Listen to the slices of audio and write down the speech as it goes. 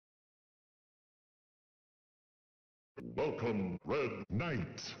Welcome, Red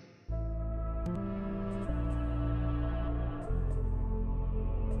Knight.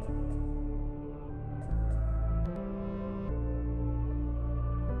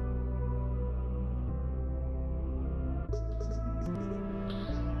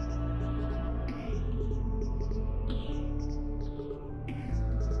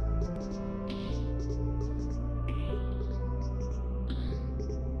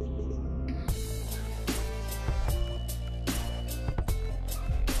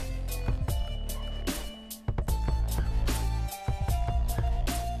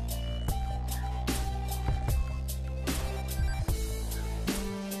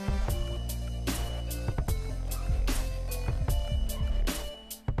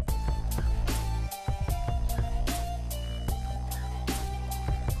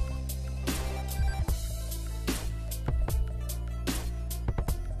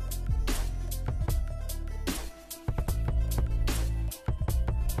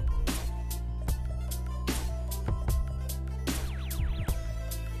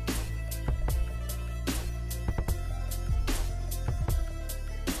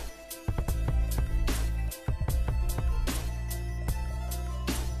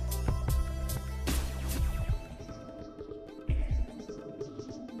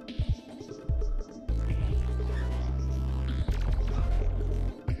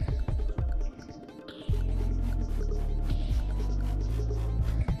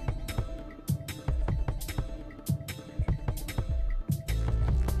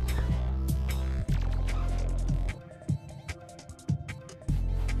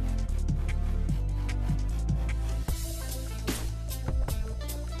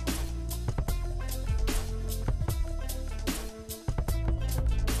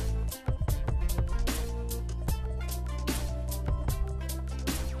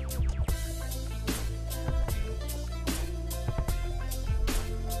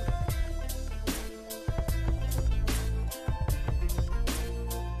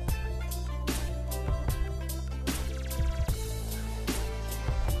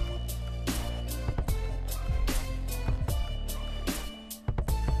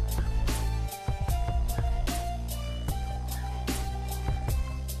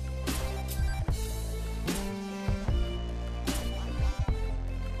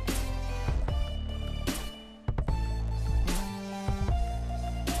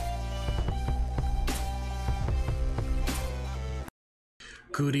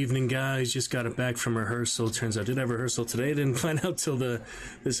 Good evening, guys. Just got it back from rehearsal. Turns out I did have rehearsal today. Didn't find out till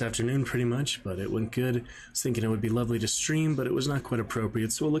this afternoon, pretty much, but it went good. I was thinking it would be lovely to stream, but it was not quite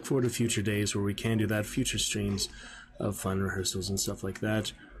appropriate, so we'll look forward to future days where we can do that, future streams of fun rehearsals and stuff like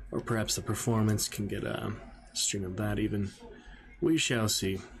that, or perhaps the performance can get a stream of that even. We shall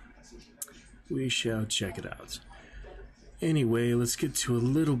see. We shall check it out. Anyway, let's get to a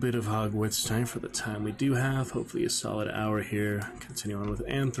little bit of Hogwarts time for the time we do have. Hopefully a solid hour here. Continue on with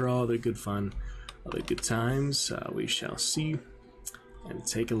Anthrall. They're good fun. Other good times. We shall see. And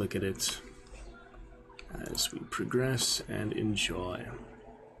take a look at it as we progress and enjoy.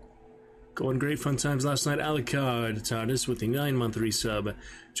 Going great fun times last night. Alucard TARDIS with the 9-month resub.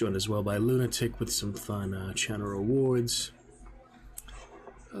 Joined as well by Lunatic with some fun channel rewards.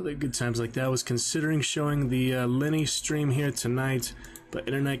 Other good times like that. Was considering showing the Lenny stream here tonight, but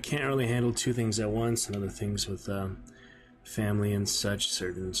internet can't really handle two things at once, and other things with family and such,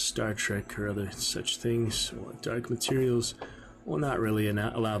 certain Star Trek or other such things, or Dark Materials will not really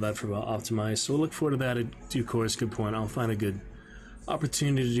allow that for Optimize, so we'll look forward to that in due course. Good point. I'll find a good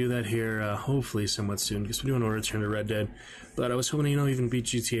opportunity to do that here, hopefully somewhat soon, because we do want to return to Red Dead, but I was hoping to, even beat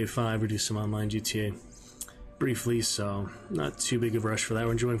GTA 5 or do some online GTA briefly, so not too big of a rush for that.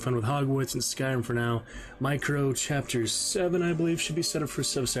 We're enjoying fun with Hogwarts and Skyrim for now. Micro Chapter 7, I believe, should be set up for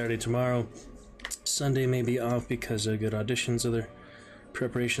Sub Saturday tomorrow. Sunday may be off because of good auditions, other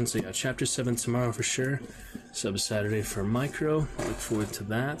preparations. So yeah, Chapter 7 tomorrow for sure. Sub Saturday for Micro. Look forward to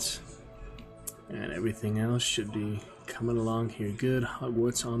that. And everything else should be coming along here good.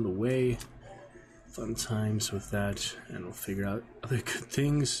 Hogwarts on the way. Fun times with that. And we'll figure out other good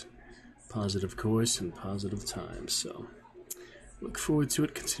things. Positive course and positive times, so look forward to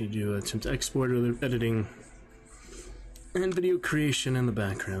it. Continue to attempt to export other editing and video creation in the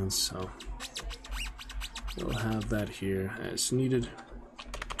background, so we'll have that here as needed.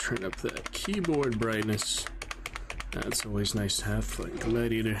 Turn up the keyboard brightness. That's always nice to have for a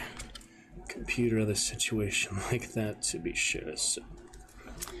Gladiator computer, other situation like that, to be sure. So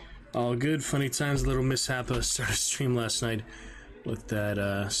all good, funny times. A little mishap. I started a stream last night with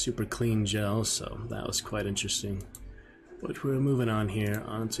that super clean gel, so that was quite interesting. But we're moving on here,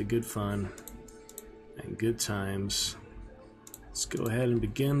 on to good fun and good times. Let's go ahead and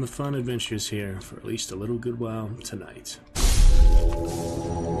begin the fun adventures here for at least a little good while tonight.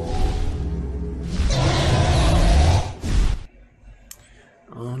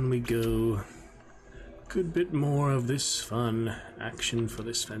 On we go. Good bit more of this fun action for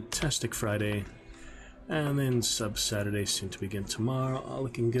this fantastic Friday. And then sub-Saturday soon to begin tomorrow. All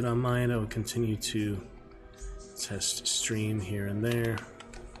looking good on mine. I will continue to test stream here and there.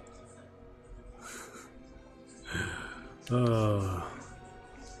 Oh,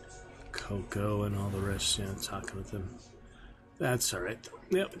 Coco and all the rest, yeah, talking with them. That's alright.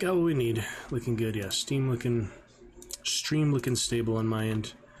 Yep, got what we need. Looking good, yeah. Stream looking stable on my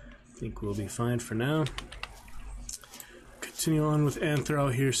end. I think we'll be fine for now. Continue on with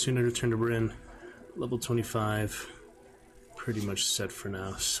Anthro here, soon to return to Bryn. Level 25. Pretty much set for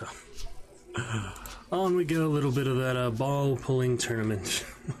now, so. On we go, a little bit of that ball pulling tournament.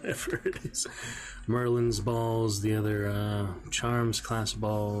 Whatever it is. Merlin's balls, the other Charms class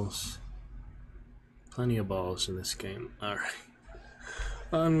balls. Plenty of balls in this game. Alright.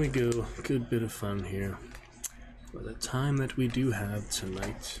 On we go. Good bit of fun here. For the time that we do have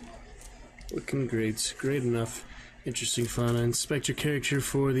tonight. Looking great. Great enough. Interesting fun. I inspect your character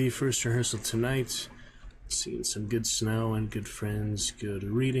for the first rehearsal tonight. Seeing some good snow and good friends. Good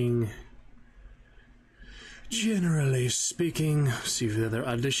reading. Generally speaking, see if the other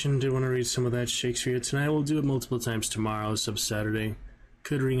audition did want to read some of that Shakespeare tonight. We'll do it multiple times tomorrow, sub-Saturday.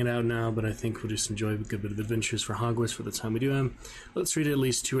 Could ring it out now, but I think we'll just enjoy a good bit of adventures for Hogwarts for the time we do have. Let's read it at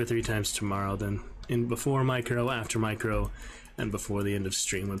least 2 or 3 times tomorrow then. In before micro, after micro, and before the end of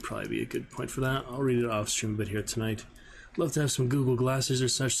stream would probably be a good point for that. I'll read it off stream a bit here tonight. Love to have some Google Glasses or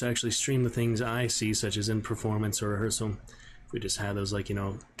such to actually stream the things I see, such as in performance or rehearsal. We just had those, like, you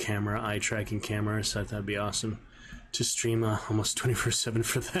know, camera, eye tracking cameras, so that'd be awesome to stream almost 24/7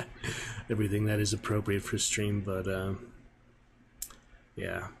 for that. Everything that is appropriate for stream, but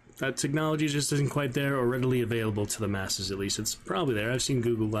yeah, that technology just isn't quite there or readily available to the masses. At least it's probably there. I've seen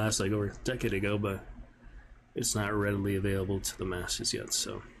Google Glass like over a decade ago, but it's not readily available to the masses yet.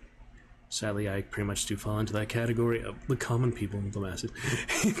 So sadly, I pretty much do fall into that category of the common people, the masses.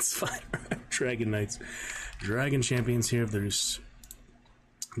 It's fine. Dragon Knights. Dragon Champions here. There's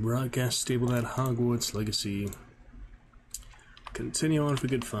broadcast stable at Hogwarts Legacy. Continue on for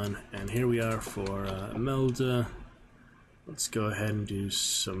good fun. And here we are for Imelda. Let's go ahead and do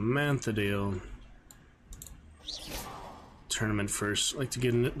Samantha Dale. Tournament first. I'd like to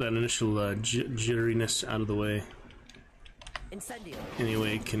get that initial jitteriness out of the way.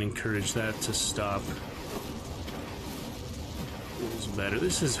 Anyway, can encourage that to stop. It's better.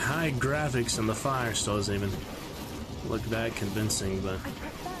 This is high graphics and the fire still doesn't even look that convincing, but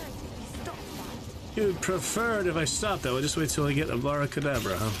you'd prefer it if I stopped though. Just wait till I get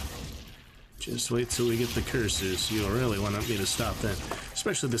Abracadabra, huh? Just wait till we get the curses. You'll really want me to stop then.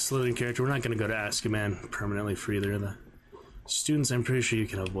 Especially the Slytherin character. We're not going to go to Azkaban permanently for either of the students. I'm pretty sure you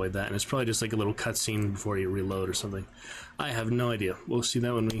can avoid that, and it's probably just like a little cutscene before you reload or something. I have no idea. We'll see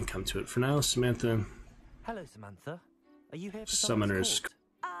that when we come to it. For now, Samantha. Hello, Samantha. Are you here for Summoner's Court?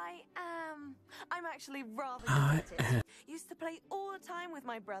 I am. I'm actually rather delighted. Used to play all the time with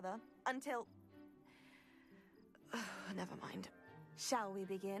my brother until... never mind. Shall we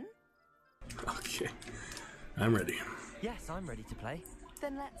begin? Okay. I'm ready. Yes, I'm ready to play.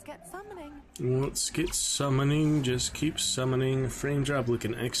 Then let's get summoning. Let's get summoning. Just keep summoning. Frame drop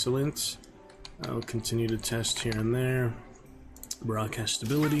looking excellent. I'll continue to test here and there. Broadcast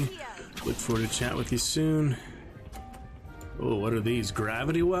stability. Look forward to chat with you soon. Oh, what are these?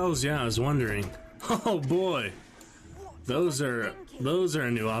 Gravity wells? Yeah, I was wondering. Oh boy. Those are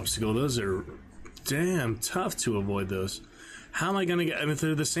a new obstacle. Those are damn tough to avoid those. How am I gonna get... I mean,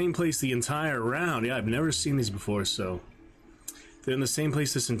 they're the same place the entire round. Yeah, I've never seen these before, so... They're in the same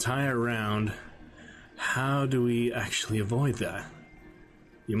place this entire round. How do we actually avoid that?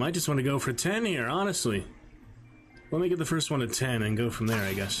 You might just want to go for 10 here, honestly. Let me get the first one at 10 and go from there,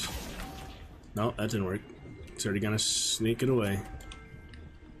 I guess. No, that didn't work. It's already gonna sneak it away.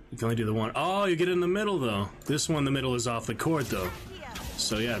 You can only do the one. Oh, you get in the middle, though. This one in the middle is off the court, though.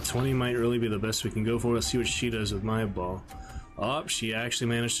 So, yeah, 20 might really be the best we can go for. Let's see what she does with my ball. Oh, she actually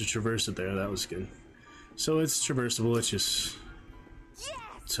managed to traverse it there. That was good. So it's traversable. It's just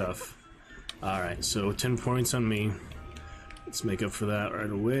tough. Alright, so 10 points on me. Let's make up for that right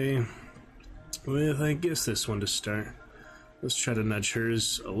away with, I guess, this one to start. Let's try to nudge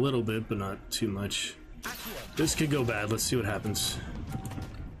hers a little bit, but not too much. This could go bad. Let's see what happens.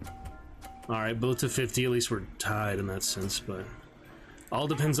 Alright, both to 50. At least we're tied in that sense, but all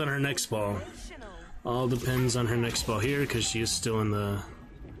depends on her next ball. All depends on her next ball here, because she is still in the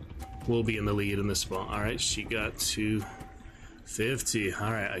we'll be in the lead in this ball. Alright, she got to 50.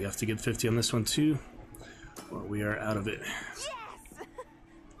 Alright, I have to get 50 on this one too, or we are out of it. Yes!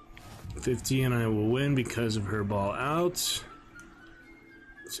 50 and I will win because of her ball out.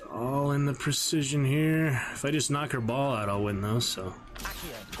 It's all in the precision here. If I just knock her ball out, I'll win though, so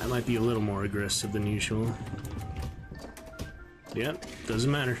I might be a little more aggressive than usual. Yep, doesn't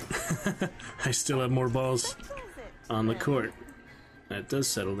matter. I still have more balls on the court. That does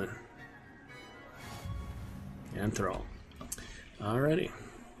settle it. And throw. Alrighty.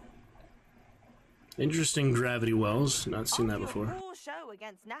 Interesting gravity wells. Not seen that before. Poor show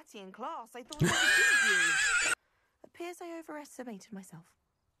against Natty in class. I thought I could beat you. Appears I overestimated myself.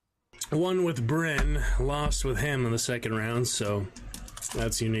 Won with Bryn, lost with him in the second round, so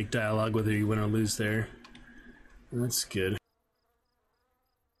that's unique dialogue whether you win or lose there. That's good.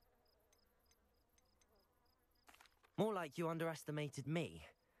 More like you underestimated me.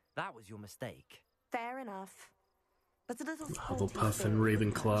 That was your mistake. Fair enough. But a little Hufflepuff and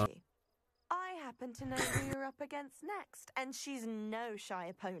Ravenclaw. I happen to know who you're up against next, and she's no shy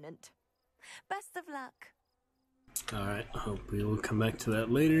opponent. Best of luck. Alright, I hope we will come back to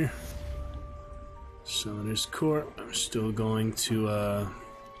that later. Summoner's Court. I'm still going to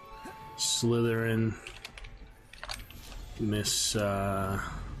Slytherin. Miss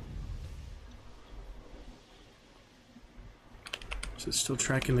is it still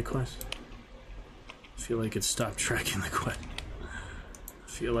tracking the quest? I feel like it stopped tracking the quest. I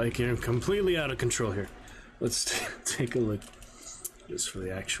feel like you're completely out of control here. Let's take a look just for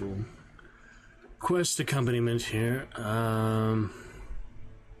the actual quest accompaniment here. You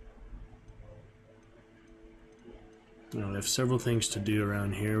know, I have several things to do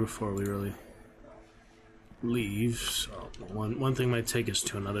around here before we really leave. So one thing might take us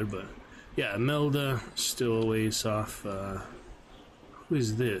to another, but yeah, Imelda still a ways off. Who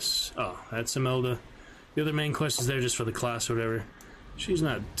is this? Oh, that's Imelda. The other main quest is there just for the class or whatever. She's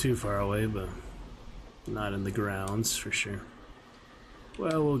not too far away, but not in the grounds for sure.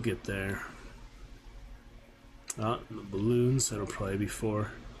 Well, we'll get there. Ah, the balloons, that'll probably be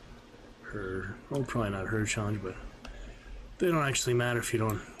for her. Well, probably not her challenge, but they don't actually matter if you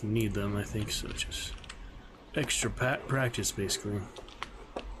don't need them, I think, so just extra practice, basically.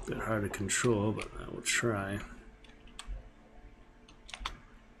 A bit hard to control, but I will try.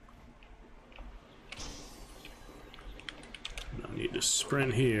 No need to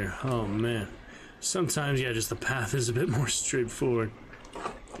sprint here. Oh, man. Sometimes, yeah, just the path is a bit more straightforward.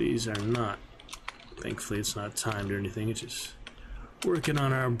 These are not. Thankfully, it's not timed or anything. It's just working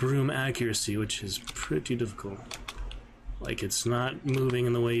on our broom accuracy, which is pretty difficult. Like, it's not moving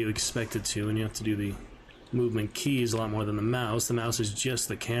in the way you expect it to, and you have to do the movement keys a lot more than the mouse. The mouse is just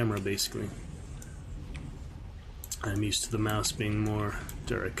the camera, basically. I'm used to the mouse being more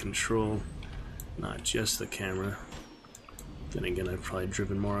direct control, not just the camera. Then again, I've probably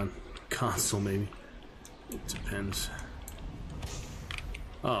driven more on console, maybe. It depends.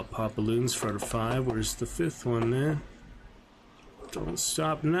 Oh, pop balloons for 5. Where's the 5th one, man? Don't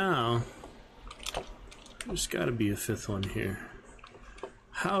stop now. There's gotta be a 5th one here.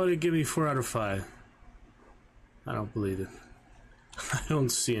 How would it give me 4 out of 5? I don't believe it. I don't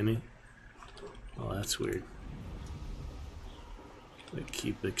see any. Oh, that's weird. They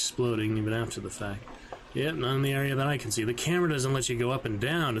keep exploding even after the fact. Yep, not in the area that I can see. The camera doesn't let you go up and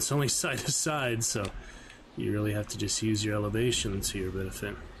down. It's only side to side, so you really have to just use your elevation to your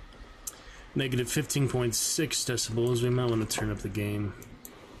benefit. Negative 15.6 decibels. We might want to turn up the game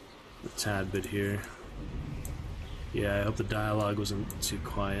a tad bit here. Yeah, I hope the dialogue wasn't too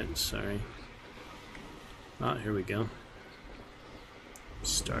quiet. Sorry. Ah, here we go.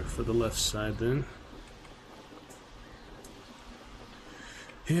 Start for the left side then.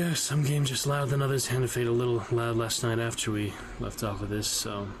 Yeah, some games just loud than others. Hand of Fate a little loud last night after we left off of this,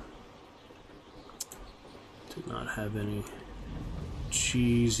 so did not have any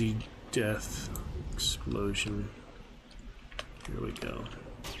cheesy death explosion. Here we go.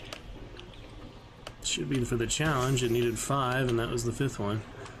 Should be for the challenge. It needed 5, and that was the 5th one.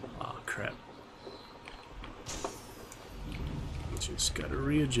 Aw, crap. Just gotta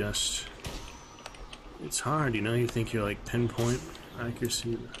readjust. It's hard, you know? You think you're like pinpoint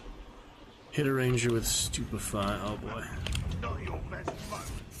accuracy. Hit a ranger with Stupefy. Oh boy.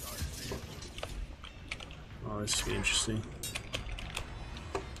 Oh, this should be interesting.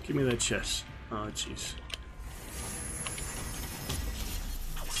 Give me that chest. Oh, jeez.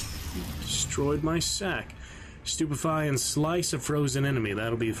 Destroyed my sack. Stupefy and Slice a frozen enemy.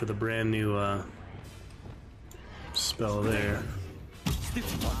 That'll be for the brand new spell there.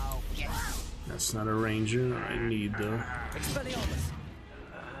 That's not a ranger I need though.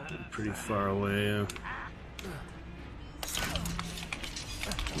 Pretty far away.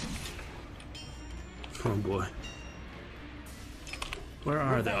 Oh boy. Where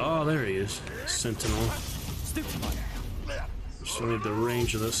are they? Oh, there he is. Sentinel. Just need the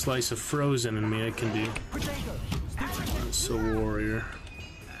range of the slice of frozen in me I can do. That's a warrior.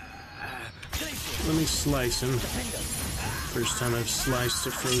 Let me slice him. First time I've sliced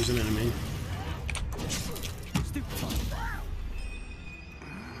a frozen enemy.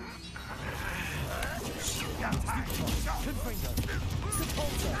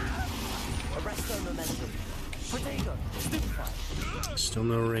 Still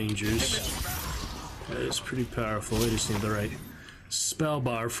no rangers. That is pretty powerful. I just need the right spell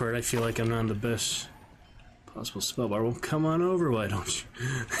bar for it. I feel like I'm not the best possible spell bar. Well, come on over, why don't you?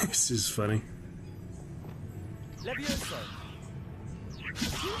 This is funny.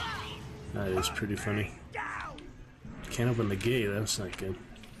 That is pretty funny. Can't open the gate, that's not good.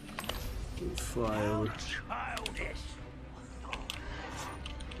 Fly over.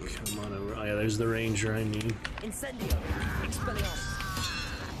 Come on over. Oh yeah, there's the ranger I need. Incendio.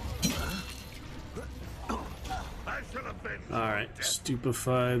 Alright,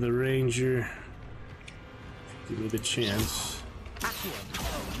 stupefy the ranger. Give me the chance.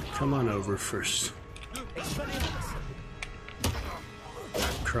 Come on over first.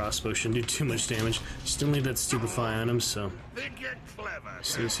 Crossbow shouldn't do too much damage. Still need that stupefy on him, so.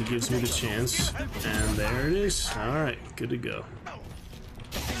 Since he gives me the chance. And there it is. Alright, good to go.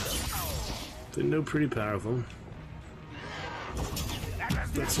 Dindo pretty powerful.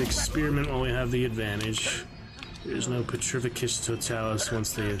 Let's experiment while we have the advantage. There's no Petrificus Totalis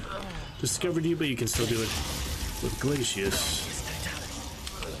once they have discovered you, but you can still do it with Glacius.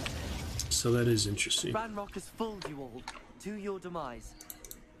 So that is interesting. Ranrock has fooled you all to your demise.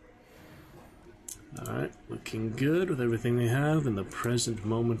 Alright, looking good with everything they have in the present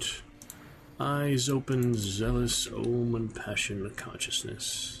moment. Eyes open, zealous, omen, passion,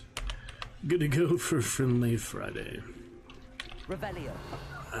 consciousness. Good to go for Friendly Friday. Revelio.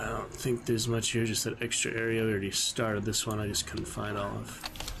 I don't think there's much here, just that extra area. We already started this one, I just couldn't find all of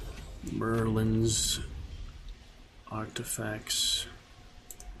Merlin's artifacts.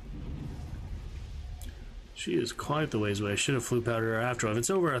 She is quite the ways away. I should have flute powder her after all. If it's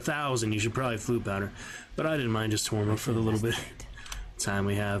over 1,000, you should probably flute powder. But I didn't mind just to warm up for the little bit time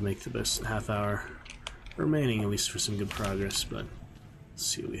we have, make the best half hour remaining, at least for some good progress. But let's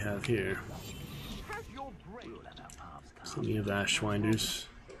see what we have here. Plenty of Ashwinders.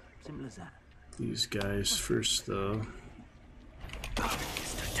 Simple as that. These guys first, though.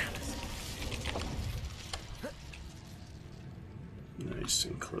 Nice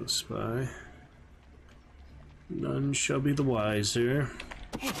and close by. None shall be the wiser.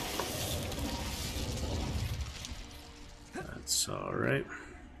 That's alright.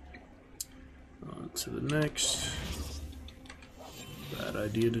 On to the next. Bad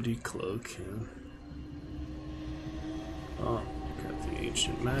idea to decloak him. Oh, got the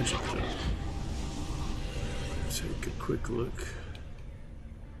ancient magic though. Take a quick look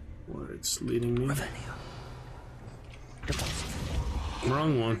where it's leading me.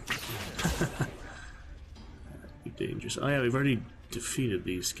 Wrong one. Be dangerous. Oh yeah, we've already defeated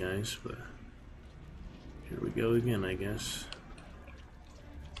these guys, but here we go again, I guess.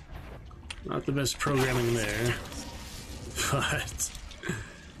 Not the best programming there, but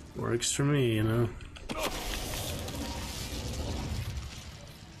works for me, you know.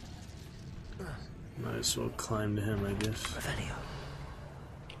 Might as well climb to him, I guess.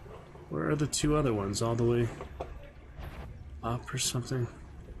 Where are the two other ones? All the way up or something?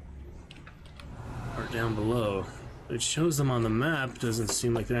 Or down below? It shows them on the map, doesn't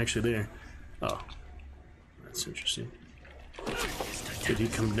seem like they're actually there. Oh. That's interesting. Did he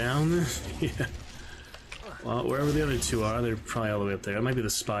come down there? Yeah. Well, wherever the other two are, they're probably all the way up there. It might be the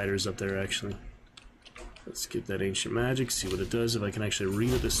spiders up there, actually. Let's get that ancient magic, see what it does. If I can actually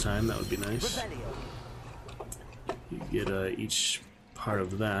read it this time, that would be nice. You get each part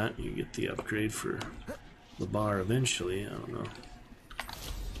of that. You get the upgrade for the bar eventually. I don't know.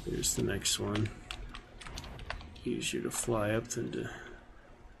 Here's the next one. Easier to fly up than to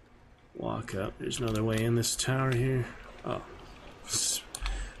walk up. There's another way in this tower here. Oh.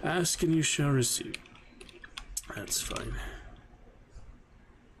 Ask and you shall receive. That's fine.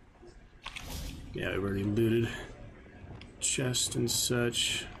 Yeah, I've already looted chest and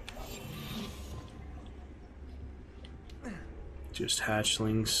such. Just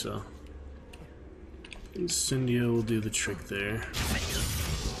hatchlings, so Incendio will do the trick there.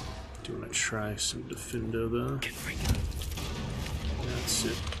 Do want to try some Defendo though. That's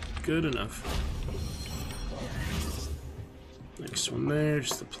it. Good enough. Next one there,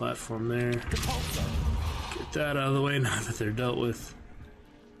 just the platform there. Get that out of the way now that they're dealt with.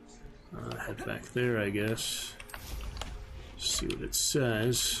 Head back there, I guess. See what it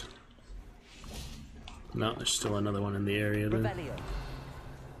says. No, there's still another one in the area then.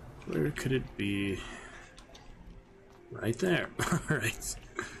 Where could it be? Right there. Alright.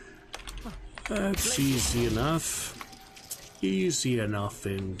 That's easy enough. Easy enough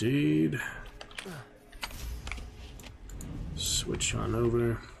indeed. Switch on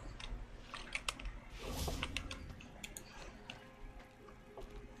over.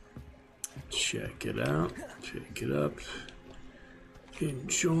 Check it out. Pick it up.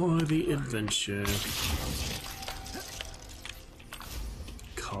 Enjoy the adventure.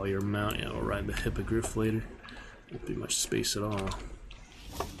 Collier Mount. Yeah, we'll ride the Hippogriff later. Won't be much space at all.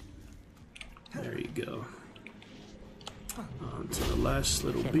 There you go. On to the last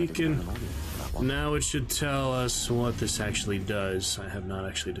little beacon. Now it should tell us what this actually does. I have not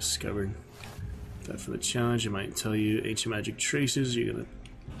actually discovered that for the challenge. It might tell you ancient magic traces. You're gonna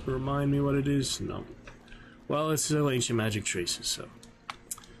remind me what it is? No. Well, it's still ancient magic traces, so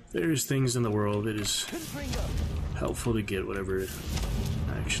there's things in the world. It is helpful to get whatever it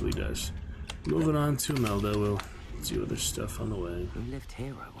actually does. Moving on to Melda, we'll do other stuff on the way. Who lived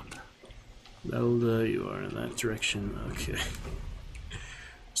here, I wonder? Melda, you are in that direction. Okay.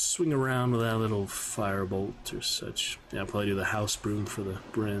 Swing around with that little firebolt or such. Yeah, I'll probably do the house broom for the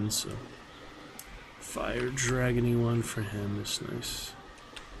Bryn, so fire dragony one for him is nice.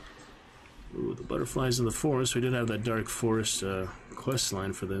 Ooh, the butterflies in the forest. We did have that dark forest quest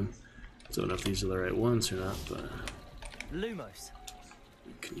line for them. Don't know if these are the right ones or not, but Lumos.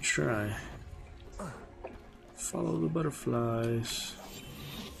 you can try. Follow the butterflies.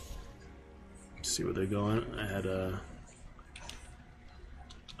 See where they're going. I had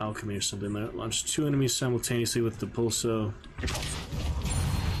alchemy or something there. Launched 2 enemies simultaneously with the pulso.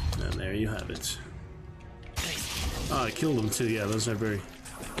 And there you have it. Oh, I killed them too. Yeah, those are very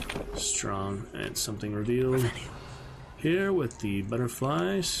strong. And something revealed here with the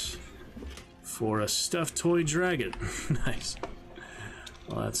butterflies for a stuffed toy dragon. Nice.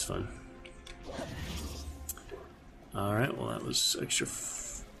 Well, that's fun. Alright, well that was extra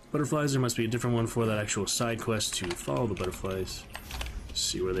butterflies. There must be a different one for that actual side quest to follow the butterflies.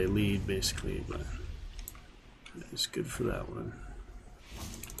 See where they lead, basically, but it's good for that one.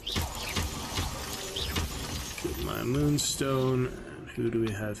 Get my moonstone. And who do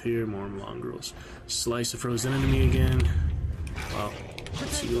we have here? More mongrels. Slice a frozen enemy again. Well,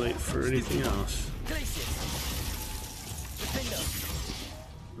 too late for anything else.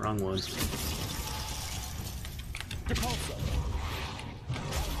 Wrong one.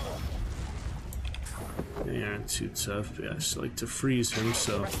 They aren't too tough, but I just like to freeze him,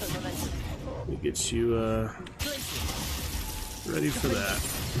 so we get you ready for that.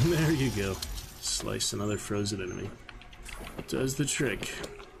 There you go. Slice another frozen enemy. Does the trick.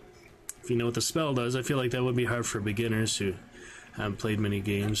 If you know what the spell does, I feel like that would be hard for beginners who haven't played many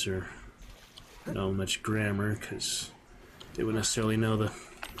games or know much grammar, because they wouldn't necessarily know the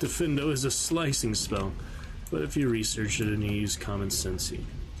Defendo is a slicing spell. But if you research it and you use common sense,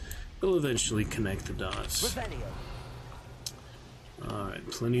 you'll eventually connect the dots. Alright,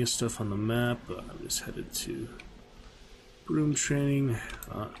 plenty of stuff on the map. I'm just headed to broom training.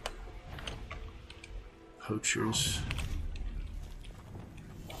 Poachers.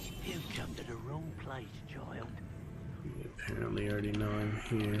 You've come to the wrong place, child. You apparently already know I'm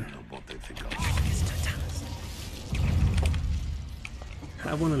here.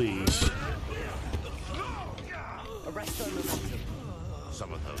 Have one of these.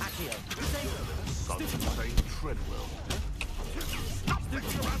 Some of those sons of Saint Treadwell.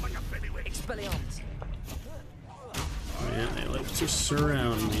 Expelliarmus. Yeah, they like to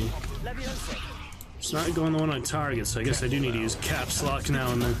surround me. It's not going the one on target, so I guess I do need to use caps lock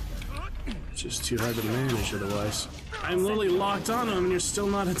now and then. It's just too hard to manage otherwise. I'm literally locked on him and you're still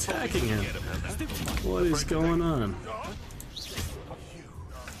not attacking him. What is going on? Oh,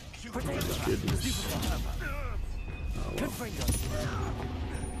 goodness. Oh, well.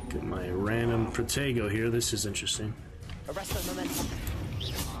 Get my random Protego here. This is interesting.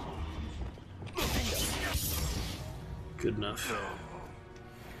 Good enough.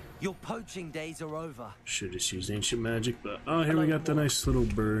 Your poaching days are over. Should just use ancient magic, but oh, here we got the nice little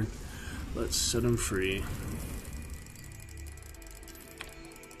bird. Let's set him free.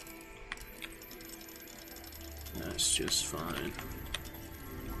 That's just fine.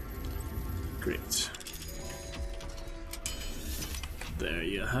 Great. There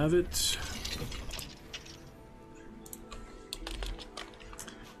you have it.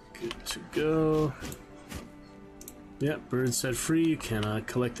 Good to go. Yep, birds set free. You cannot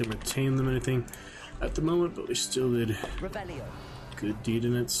collect them or tame them or anything at the moment, but we still did Revelio. good deed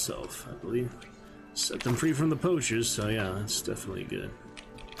in itself, I believe. Set them free from the poachers, so yeah, that's definitely good.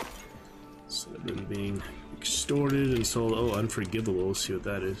 Instead of them being extorted and sold. Oh, unforgivable. We'll see what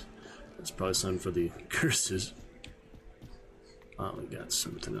that is. That's probably something for the curses. Oh, we got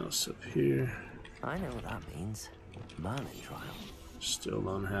something else up here. I know what that means. Merlin trial. Still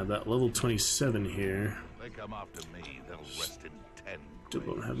don't have that. Level 27 here. They come after me, they'll rest in 10. Still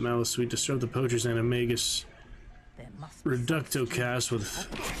don't have Malice Sweet. Disrupt the poachers and Animagus. Reducto cast with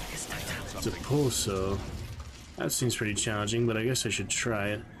Depulso. That seems pretty challenging, but I guess I should try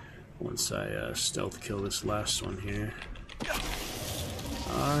it once I stealth kill this last one here.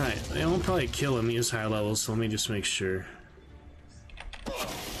 Alright, they won't probably kill him. He is higher level, so let me just make sure.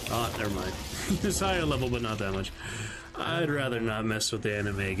 Oh, never mind. He's higher level, but not that much. I'd rather not mess with the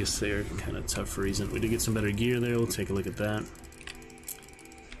Animagus. They're kind of tough for a reason. We did get some better gear there. We'll take a look at that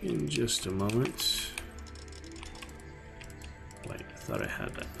in just a moment. Wait, I thought I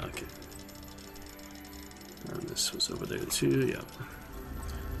had that. Okay. And this was over there too. Yep.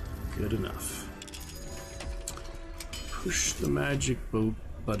 Good enough. Push the magic boat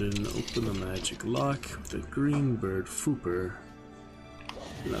button. Open the magic lock with the green bird Fooper.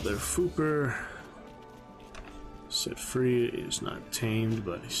 Another Fooper. Set free. He is not tamed,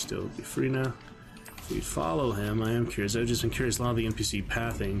 but he still be free now. If we follow him, I am curious. I've just been curious a lot of the NPC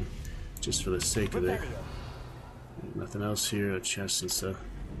pathing, just for the sake of it. Nothing else here, a chest and stuff.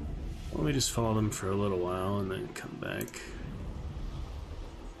 Let me just follow them for a little while and then come back.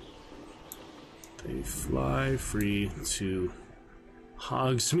 They fly free to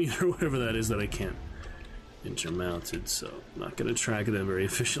Hogsmeade or whatever that is that I can't intermounted, so I'm not going to track them very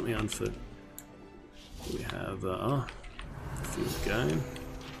efficiently on foot. We have food guide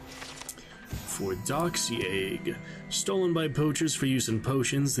for Doxy egg, stolen by poachers for use in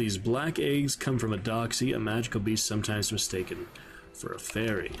potions. These black eggs come from a Doxy, a magical beast sometimes mistaken for a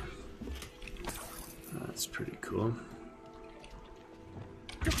fairy. That's pretty cool.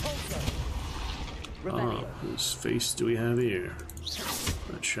 Oh, whose face do we have here?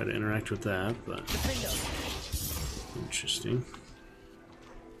 I'll try to interact with that, but interesting.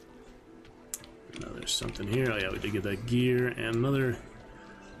 Now there's something here. Oh yeah, we did get that gear and another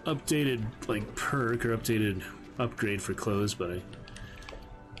updated like perk or updated upgrade for clothes, but I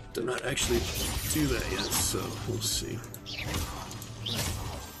did not actually do that yet, so we'll see.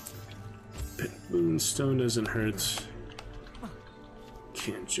 Pit Moonstone doesn't hurt.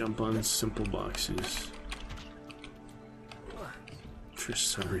 Can't jump on simple boxes. For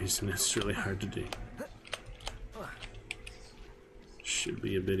some reason, it's really hard to do. Should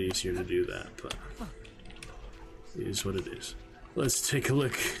be a bit easier to do that, but it is what it is. Let's take a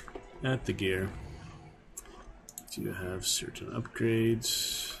look at the gear. Do you have certain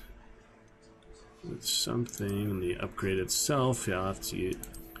upgrades with something in the upgrade itself? Yeah, I'll have to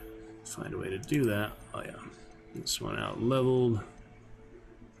find a way to do that. Oh yeah, this one out leveled.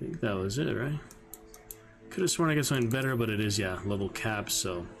 I think that was it, right? Could have sworn I got something better, but it is, yeah, level cap,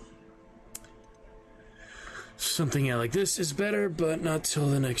 so something, yeah, like this is better, but not till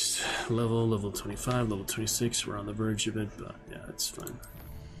the next level, level 25, level 26. We're on the verge of it, but yeah, it's fine.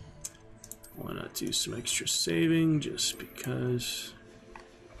 Why not do some extra saving, just because.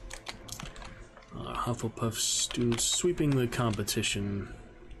 Hufflepuff students sweeping the competition.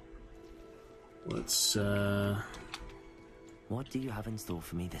 Let's, What do you have in store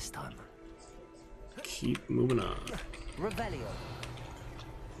for me this time? keep moving on. Revelio.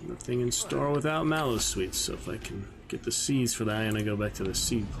 Nothing in store without Mallow Sweets, so if I can get the seeds for that, and I go back to the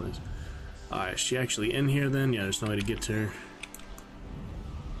seed place. Alright, is she actually in here then? Yeah, there's no way to get to her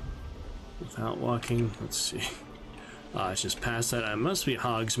without walking. Let's see. It's just past that. I must be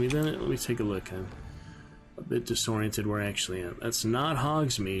Hogsmeade then. Let me take a look. I'm a bit disoriented where I actually am. That's not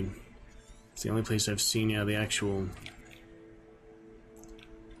Hogsmeade. It's the only place I've seen, yeah, the actual,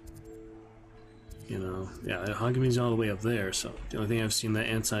 you know, yeah, Hogsmeade's all the way up there, so the only thing I've seen the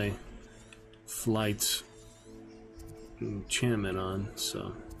anti-flight enchantment on,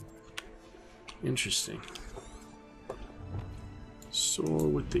 so interesting. Soar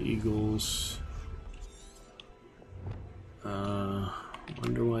with the eagles.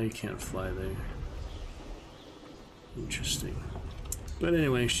 Wonder why you can't fly there. Interesting. But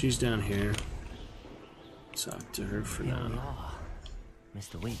anyway, she's down here. Talk to her for Here we now. are.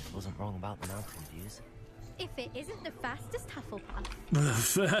 Mr. Weeks wasn't wrong about the mountain views. If it isn't the fastest Hufflepuff. The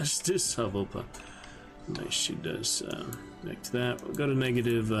fastest Hufflepuff. Nice, she does. Back to that. We'll go to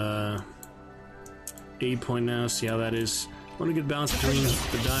negative 8 point now, see how that is. Want a good balance between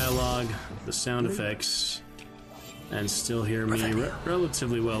the dialogue, the sound effects, and still hear me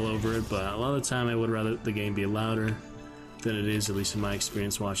relatively well over it, but a lot of the time I would rather the game be louder than it is, at least in my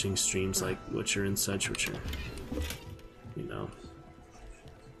experience watching streams like Witcher and such, which are, you know,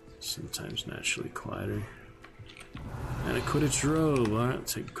 sometimes naturally quieter. And a Quidditch robe. Alright,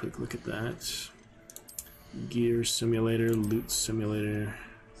 take a quick look at that. Gear simulator, loot simulator.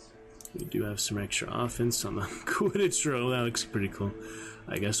 We do have some extra offense on the Quidditch robe. That looks pretty cool.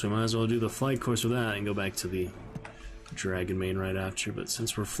 I guess we might as well do the flight course with that and go back to the Dragon Main right after. But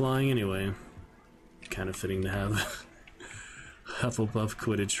since we're flying anyway, kind of fitting to have Hufflepuff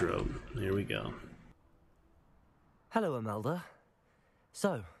Quidditch robe. Here we go. Hello, Imelda.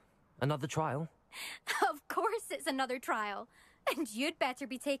 So, another trial? Of course it's another trial. And you'd better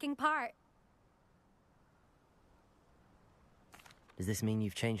be taking part. Does this mean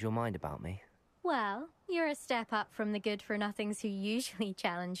you've changed your mind about me? Well, you're a step up from the good-for-nothings who usually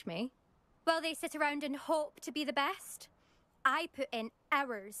challenge me. While they sit around and hope to be the best, I put in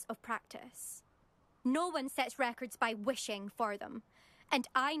hours of practice. No one sets records by wishing for them, and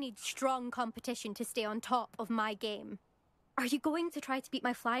I need strong competition to stay on top of my game. Are you going to try to beat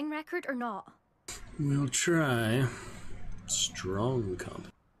my flying record or not? We'll try. Strong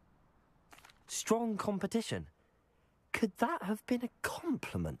Strong competition? Could that have been a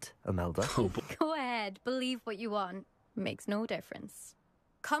compliment, Imelda? Oh, boy. Go ahead, believe what you want. Makes no difference.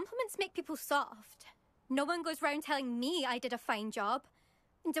 Compliments make people soft. No one goes round telling me I did a fine job.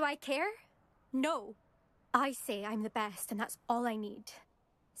 And do I care? No. I say I'm the best, and that's all I need.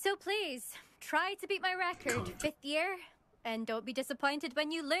 So please, try to beat my record, 5th year, and don't be disappointed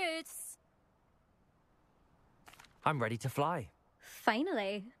when you lose. I'm ready to fly.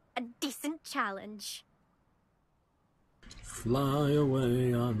 Finally, a decent challenge. Fly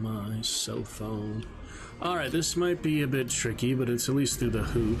away on my cell phone. Alright, this might be a bit tricky, but it's at least through the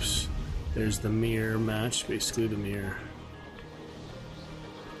hoops. There's the mirror match, basically the mirror.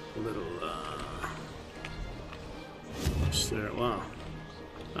 Little, just there. Wow.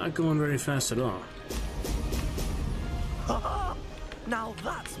 Not going very fast at all. Now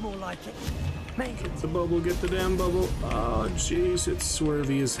that's more like it. Mate. Get the bubble, get the damn bubble. Oh, jeez, it's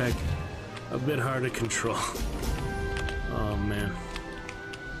swervy as heck. A bit hard to control. Oh, man.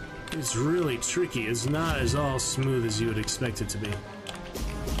 It's really tricky. It's not as all smooth as you would expect it to be.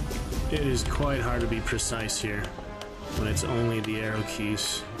 It is quite hard to be precise here when it's only the arrow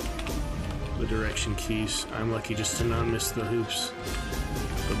keys, the direction keys. I'm lucky just to not miss the hoops.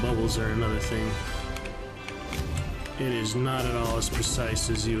 The bubbles are another thing. It is not at all as precise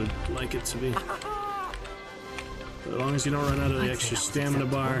as you would like it to be. But as long as you don't run out of the extra stamina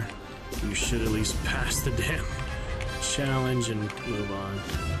bar, you should at least pass the damn challenge and move on.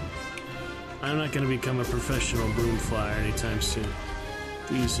 I'm not going to become a professional broom flyer anytime soon.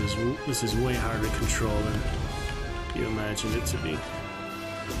 This is way harder to control than you imagined it to be.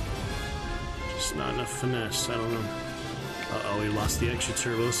 Just not enough finesse, I don't know. Uh-oh, we lost the extra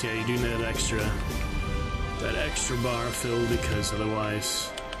turbos. Yeah, you do need that extra bar filled, because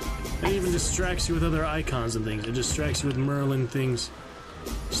otherwise it even distracts you with other icons and things. It distracts you with Merlin things,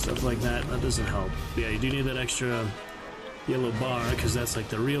 stuff like that. That doesn't help. But yeah, you do need that extra yellow bar, because that's like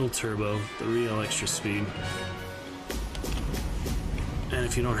the real turbo, the real extra speed. And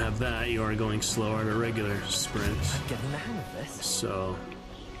if you don't have that, you are going slower at a regular sprint. Getting the hang of this. So,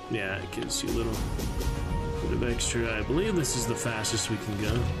 yeah, it gives you a little bit of extra. I believe this is the fastest we can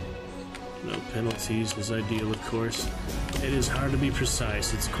go. No penalties was ideal, of course. It is hard to be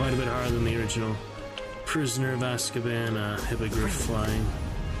precise. It's quite a bit harder than the original Prisoner of Azkaban hippogriff flying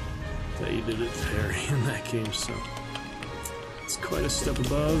that you did at Harry in that game, so it's quite a step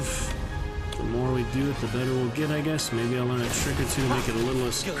above. The more we do it, the better we'll get, I guess. Maybe I'll learn a trick or two to make it a little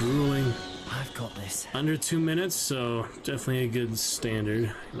less grueling. I've got this. Under 2 minutes, so definitely a good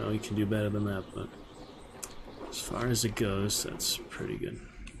standard. You know, you can do better than that, but as far as it goes, that's pretty good.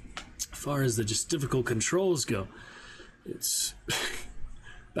 As far as the just difficult controls go, it's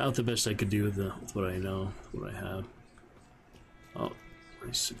about the best I could do with what I know, what I have. Oh,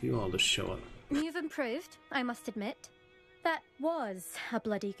 nice of you all to show up. You've improved, I must admit. That was a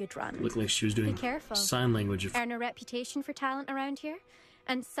bloody good run. Looked like she was doing Be careful. sign language. Earn a reputation for talent around here,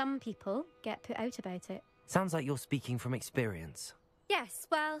 and some people get put out about it. Sounds like you're speaking from experience. Yes,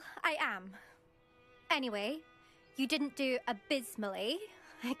 well, I am. Anyway, you didn't do abysmally.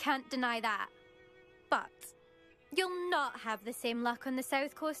 I can't deny that. But you'll not have the same luck on the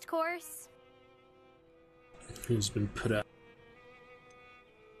South Coast course. He's been put out.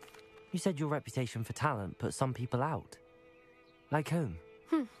 You said your reputation for talent put some people out. Like whom?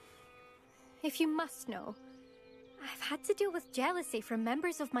 If you must know, I've had to deal with jealousy from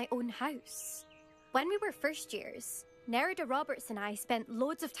members of my own house. When we were first years, Nerida Roberts and I spent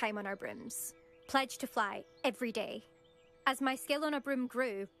loads of time on our brooms, pledged to fly every day. As my skill on a broom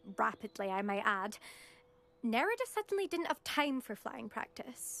grew, rapidly I might add, Nerida suddenly didn't have time for flying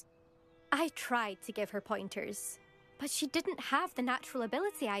practice. I tried to give her pointers, but she didn't have the natural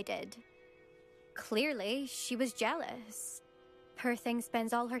ability I did. Clearly, she was jealous. Poor thing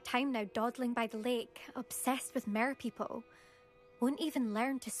spends all her time now dawdling by the lake, obsessed with merpeople. Won't even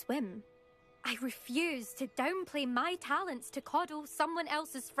learn to swim. I refuse to downplay my talents to coddle someone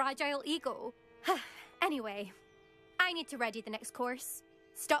else's fragile ego. Anyway, I need to ready the next course.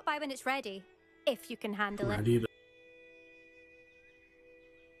 Stop by when it's ready, if you can handle it.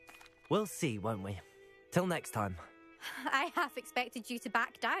 We'll see, won't we? Till next time. I half expected you to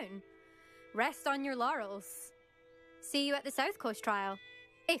back down. Rest on your laurels. See you at the South Coast trial,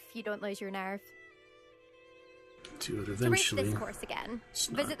 if you don't lose your nerve. Do it eventually. To race this course again,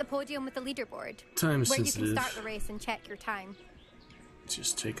 visit the podium with the leaderboard, Time where you sensitive. can start the race and check your time.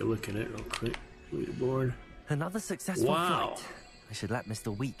 Just take a look at it real quick. Leaderboard. Another successful Wow. flight. I should let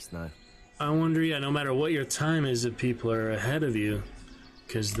Mr. Weeks know. I wonder, yeah, no matter what your time is, if people are ahead of you,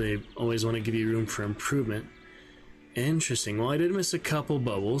 because they always want to give you room for improvement. Interesting. Well, I did miss a couple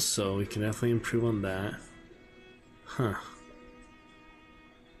bubbles, so we can definitely improve on that. Huh.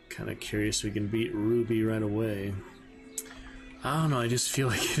 Kind of curious if we can beat Ruby right away. I don't know, I just feel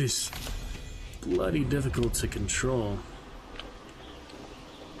like it is bloody difficult to control.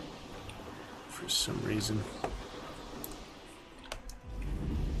 For some reason.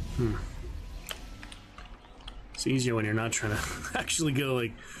 It's easier when you're not trying to actually go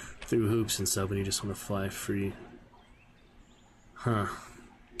like through hoops and stuff and you just want to fly free. Huh.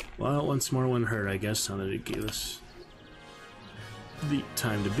 Well, once more one hurt, I guess, now that it gave us the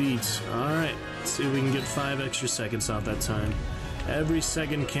time to beat. Alright, let's see if we can get 5 extra seconds off that time. Every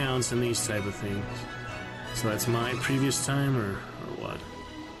second counts in these type of things. So that's my previous time, or what?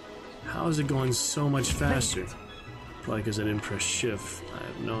 How is it going so much faster? Probably because I didn't press shift. I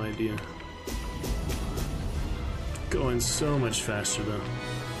have no idea. Going so much faster, though.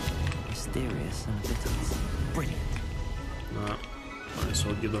 Mysterious and a bit brilliant. Might as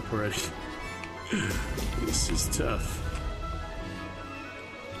well give up already. This is tough.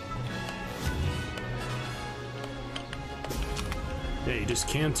 Yeah, you just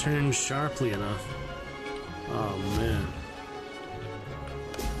can't turn sharply enough. Oh, man.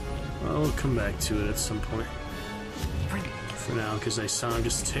 Well, we'll come back to it at some point. For now, because I saw him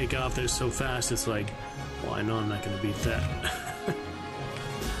just take off there so fast, it's like, well, I know I'm not going to beat that.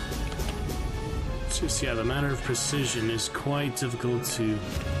 It's just, yeah, the matter of precision is quite difficult to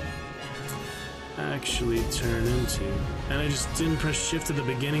actually turn into. And I just didn't press shift at the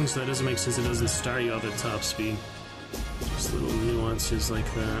beginning, so that doesn't make sense. It doesn't start you off at top speed. Just little nuances like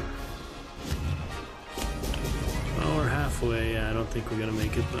that. Well, we're halfway. Yeah, I don't think we're going to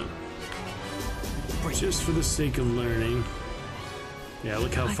make it, but just for the sake of learning. Yeah,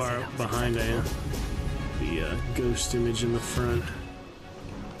 look how far behind I am. The ghost image in the front.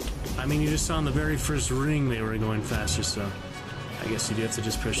 I mean, you just saw in the very first ring they were going faster, so I guess you do have to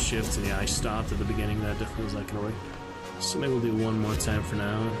just press shift, and yeah, I stopped at the beginning. That definitely was not going to work. So maybe we'll do one more time for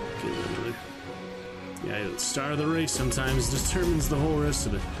now. Give it another. Yeah, the start of the race sometimes determines the whole rest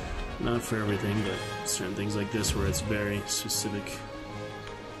of it. Not for everything, but certain things like this where it's very specific.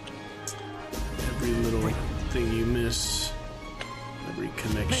 Every little thing you miss, every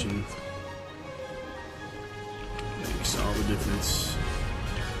connection makes all the difference.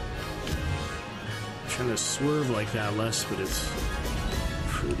 I'm trying to swerve like that less, but it's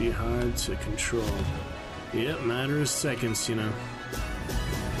pretty hard to control. Yep, matter of seconds, you know.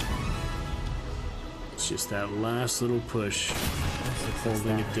 It's just that last little push,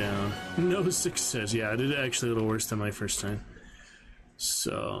 holding it down. No success. Yeah, I did actually a little worse than my first time.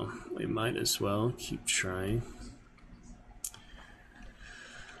 So, we might as well keep trying.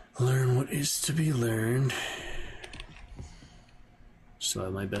 Learn what is to be learned. Still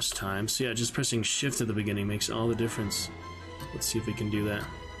have my best time. So yeah, just pressing shift at the beginning makes all the difference. Let's see if we can do that.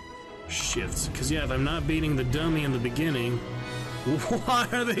 Shift. Because yeah, if I'm not beating the dummy in the beginning, why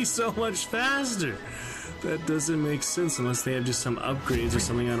are they so much faster? That doesn't make sense unless they have just some upgrades or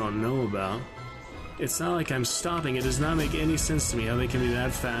something I don't know about. It's not like I'm stopping. It does not make any sense to me how they can be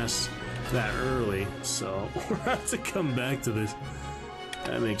that fast that early. So we'll have to come back to this.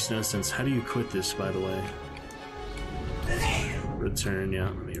 That makes no sense. How do you quit this, by the way? Return, yeah.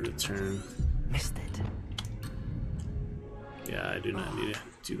 Let me return. Missed it. Yeah, I do not need to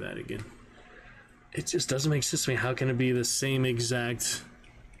do that again. It just doesn't make sense to me. How can it be the same exact,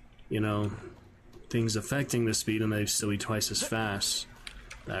 you know, things affecting the speed and they still be twice as fast?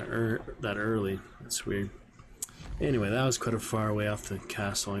 that early. That's weird. Anyway, that was quite a far way off the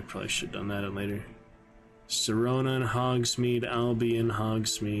castle. I probably should have done that later. Serona and Hogsmeade, Albion,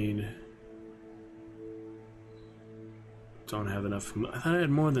 Hogsmeade. Don't have enough. I thought I had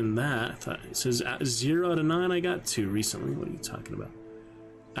more than that. I thought it says 0 out of 9. I got 2 recently. What are you talking about?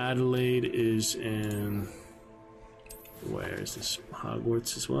 Adelaide is in. Where is this?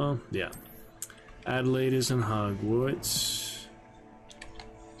 Hogwarts as well? Yeah. Adelaide is in Hogwarts.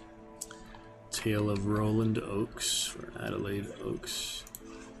 Tale of Roland Oaks for Adelaide Oaks.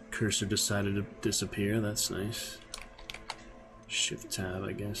 Cursor decided to disappear. That's nice. Shift tab,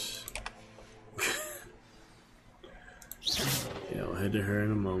 I guess. Yeah, we'll head to her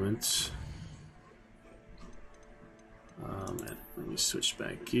in a moment. Oh man, let me switch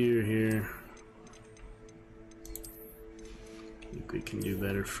back gear here. I think we can do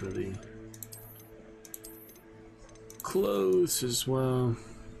better for the clothes as well.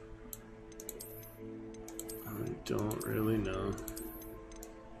 I don't really know.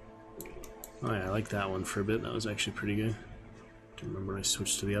 Oh yeah, I like that one for a bit. That was actually pretty good. Don't remember I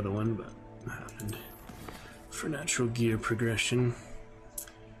switched to the other one, but it happened. For natural gear progression.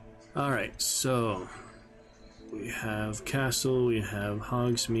 Alright, so we have Castle, we have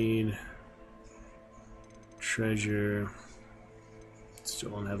Hogsmeade, Treasure, still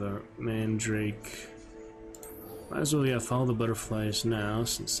don't have a Mandrake. Might as well follow the butterflies now,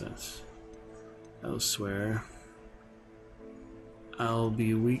 since that's elsewhere.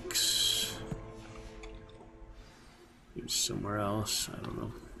 Albie Weeks. Maybe somewhere else, I don't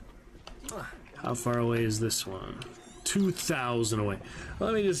know. How far away is this one? 2,000 away.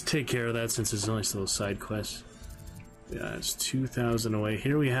 Let me just take care of that since it's a nice little side quest. Yeah, it's 2,000 away.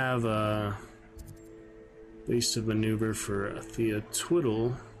 Here we have a base of maneuver for Althea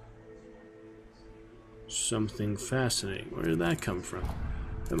Twiddle. Something fascinating. Where did that come from?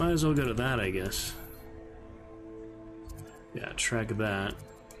 I might as well go to that, I guess. Yeah, track that.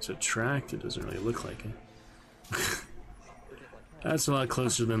 Is it tracked? It doesn't really look like it. That's a lot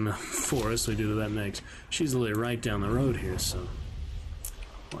closer than the forest. We do to that next. She's literally right down the road here, so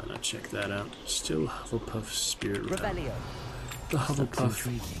why not check that out? Still Hufflepuff Spirit Rebellion. The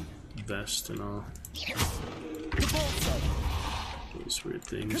Hufflepuff vest and all. Those weird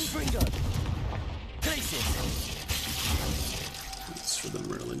things. That's for the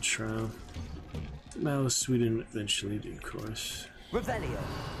Merlin trial. Malice Sweden eventually, of course. What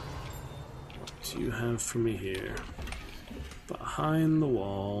do you have for me here? Behind the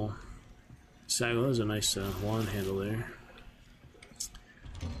wall. Saggle has a nice wand handle there.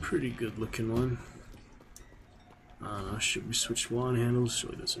 Pretty good looking one. I don't know, should we switch wand handles?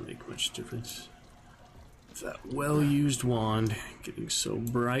 Really doesn't make much difference. That well used wand getting so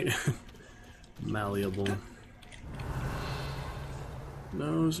bright. Malleable.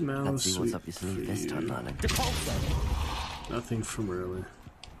 Nose Malice Sweet for you. Nothing from Merlin.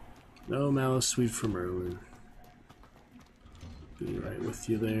 No Malice Sweet from Merlin. Be right with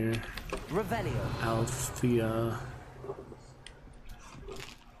you there. Althea.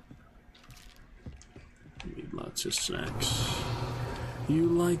 Need lots of snacks. You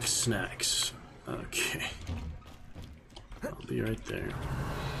like snacks. Okay. I'll be right there.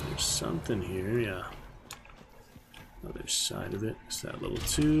 There's something here, yeah. Other side of it. Is that level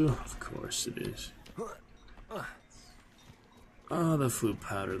 2? Of course it is. Oh, the flute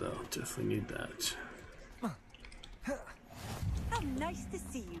powder though. Definitely need that. How nice to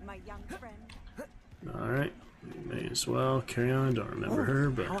see you, my young friend. Alright. May as well carry on. Don't remember her,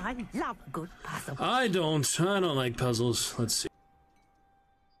 but I love a good puzzle. I don't like puzzles. Let's see.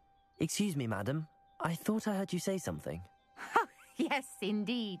 Excuse me, madam. I thought I heard you say something. Yes,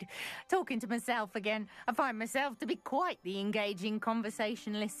 indeed. Talking to myself again. I find myself to be quite the engaging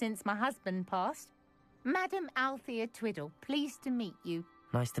conversationalist since my husband passed. Madam Althea Twiddle, pleased to meet you.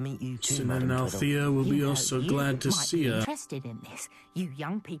 Nice to meet you too, So Madam then Twiddle. Althea will be You know, also you glad to might see be her. interested in this. You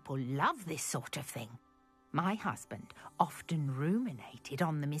young people love this sort of thing. My husband often ruminated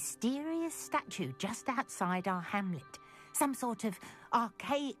on the mysterious statue just outside our hamlet. Some sort of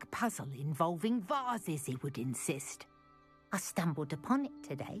archaic puzzle involving vases, he would insist. I stumbled upon it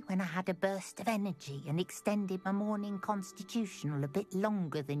today when I had a burst of energy and extended my morning constitutional a bit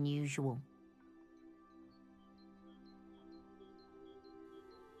longer than usual.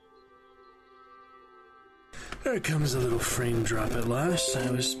 There comes a little frame drop at last. I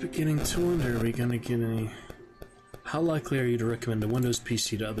was beginning to wonder, are we gonna get any... How likely are you to recommend a Windows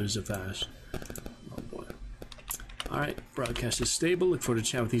PC to others if asked? Oh boy. Alright, broadcast is stable. Look forward to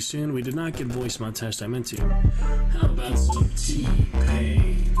chat with you soon. We did not get voicemail test, I meant to. How about some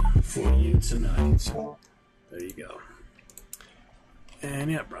T-Pain for you tonight? There you go.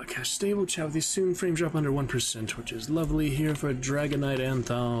 And yeah, broadcast stable. Chat with you soon. Frame drop under 1%, which is lovely. Here for Dragonite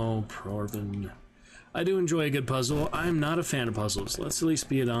Anthal Prorvin. I do enjoy a good puzzle. I'm not a fan of puzzles. Let's at least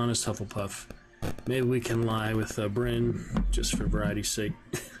be an honest Hufflepuff. Maybe we can lie with Bryn, just for variety's sake.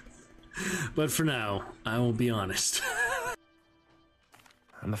 But for now, I will be honest.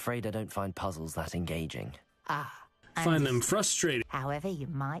 I'm afraid I don't find puzzles that engaging. Find them frustrating. However, you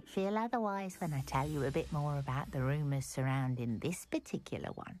might feel otherwise when I tell you a bit more about the rumours surrounding this particular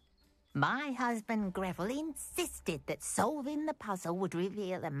one. My husband Greville insisted that solving the puzzle would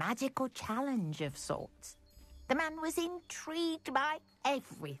reveal a magical challenge of sorts. The man was intrigued by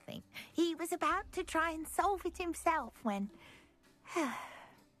everything. He was about to try and solve it himself when...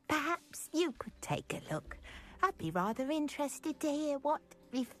 Perhaps you could take a look. I'd be rather interested to hear what,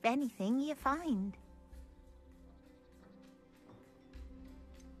 if anything, you find.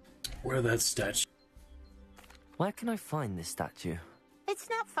 Where that statue? Where can I find this statue? It's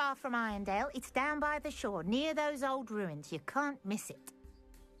not far from Irondale. It's down by the shore, near those old ruins. You can't miss it.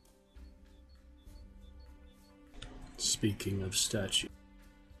 Speaking of statue.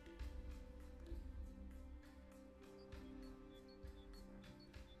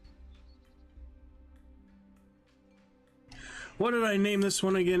 What did I name this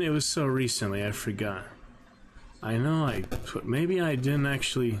one again? It was so recently, I forgot. I know maybe I didn't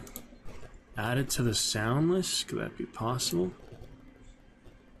actually add it to the sound list. Could that be possible?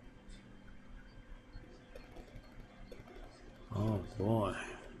 Oh boy.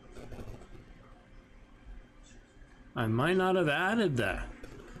 I might not have added that.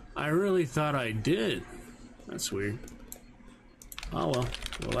 I really thought I did. That's weird. Oh well,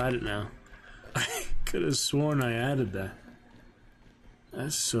 we'll add it now. I could have sworn I added that.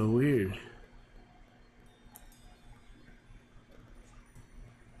 That's so weird.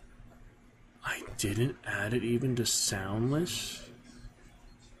 I didn't add it even to sound list?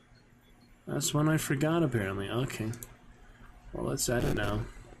 That's one I forgot apparently. Okay. Well, let's add it now.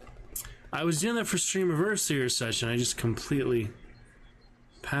 I was doing that for Streamiversary session. I just completely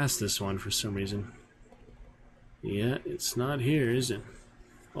passed this one for some reason. Yeah, it's not here, is it?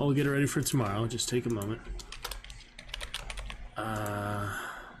 Oh, we'll get it ready for tomorrow. Just take a moment.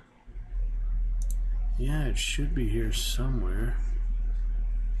 Yeah, it should be here somewhere.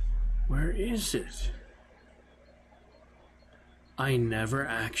 Where is it? I never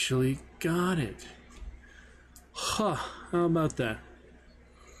actually got it. Huh, how about that?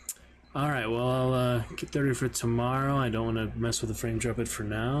 Alright, well, I'll get that ready for tomorrow. I don't want to mess with the frame drop it for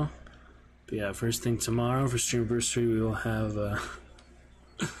now. But yeah, first thing tomorrow for Streamiversary, we will have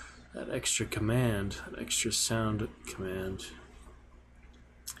that extra command, that extra sound command.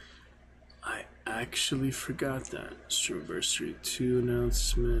 I actually forgot that. Streamiversary 2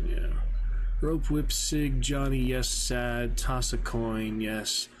 announcement, yeah. Rope whip sig, Johnny, yes, sad, toss a coin,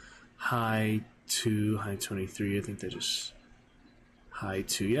 yes. High 2, high 23, I think they just... High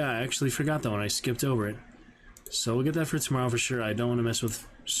 2, yeah, I actually forgot that one, I skipped over it. So we'll get that for tomorrow for sure. I don't want to mess with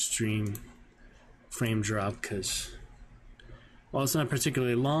stream frame drop, because... While it's not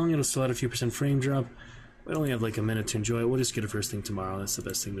particularly long, it'll still add a few % frame drop. We only have like a minute to enjoy it. We'll just get it first thing tomorrow. That's the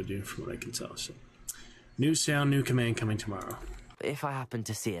best thing to do from what I can tell. So, new sound, new command coming tomorrow. If I happen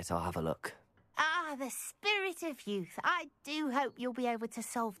to see it, I'll have a look. Ah, the spirit of youth. I do hope you'll be able to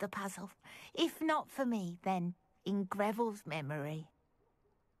solve the puzzle. If not for me, then in Greville's memory.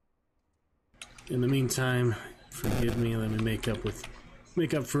 In the meantime, forgive me, let me make up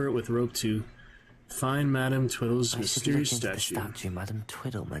for it with Rope 2. Find Madame Twiddle's mysterious statue. The statue Madame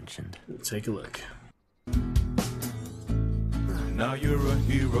Twiddle mentioned. We'll take a look. Now you're a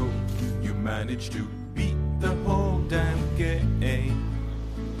hero. You managed to beat the whole damn game.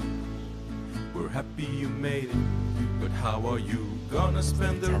 We're happy you made it, but how are you gonna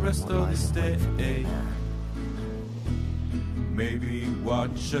spend the rest of this day? Maybe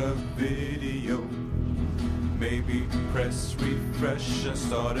watch a video. Maybe press refresh and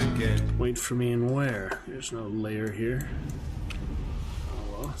start again. Wait for me and where? There's no layer here.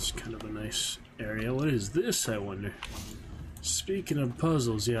 Oh well, it's kind of a nice area. What is this, I wonder? Speaking of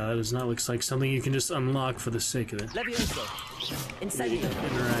puzzles, yeah, that does not look like something you can just unlock for the sake of it. Levioso. Maybe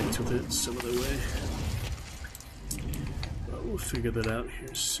interact with it some other way. But we'll figure that out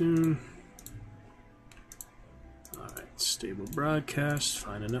here soon. Alright, stable broadcast.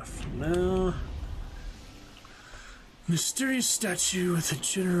 Fine enough for now. Mysterious statue with a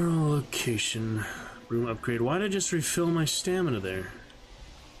general location. Room upgrade. Why did I just refill my stamina there?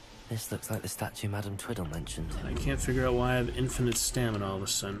 This looks like the statue Madame Twiddle mentioned. I can't figure out why I have infinite stamina all of a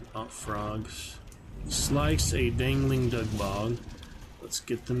sudden. Oh, frogs. Slice a dangling Dugbog. Let's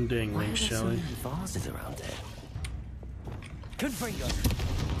get them dangling, shall we? Vases around here. Confringo.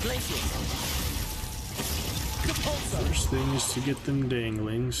 Glacius. First thing is to get them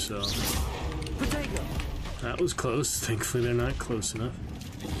dangling, so... Protego. That was close. Thankfully they're not close enough.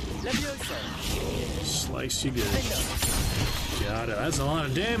 Levioso. Slice you good. Got it. That's a lot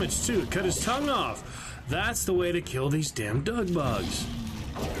of damage, too. Cut his tongue off. That's the way to kill these damn dug bugs.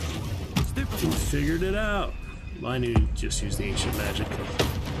 You figured it out. I knew you just used the ancient magic.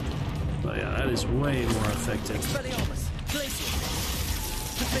 But yeah, that is way more effective.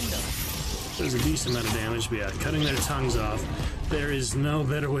 There's a decent amount of damage, but yeah, cutting their tongues off, there is no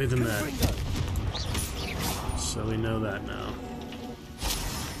better way than that. So we know that now.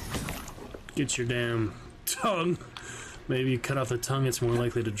 Get your damn tongue. Maybe you cut off the tongue, it's more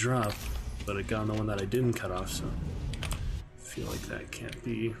likely to drop. But I got the one that I didn't cut off, so I feel like that can't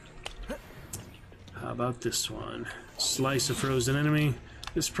be. How about this one? Slice a frozen enemy.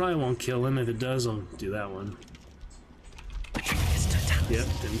 This probably won't kill him. If it does, I'll do that one. Yep,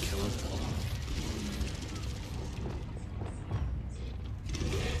 didn't kill him.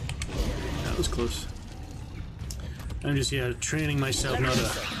 That was close. I'm just, yeah, training myself not to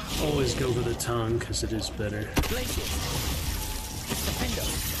always go for the tongue, because it is better.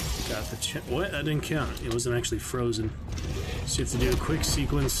 Got the what? That didn't count. It wasn't actually frozen. So you have to do a quick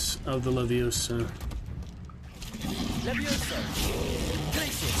sequence of the Leviosa.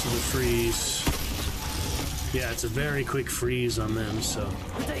 So the freeze. Yeah, it's a very quick freeze on them, so.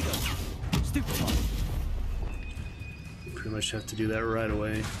 You pretty much have to do that right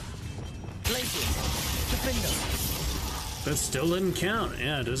away. That still doesn't count.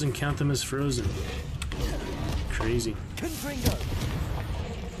 Yeah, it doesn't count them as frozen. Crazy.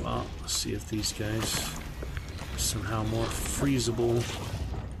 Well, let's see if these guys are somehow more freezable.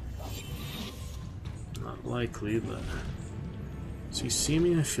 Not likely, but... Does he see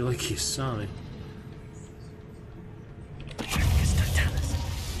me? I feel like he saw me.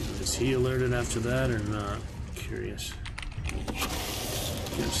 Is he alerted after that or not? Curious.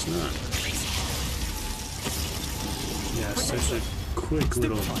 Guess not. Yeah, such a quick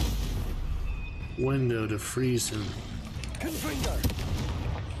little window to freeze him.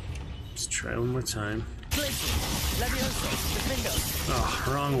 Let's try one more time. Oh,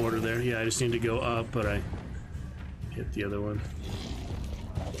 wrong order there. Yeah, I just need to go up, but I hit the other one.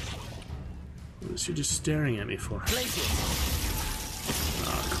 What is he just staring at me for?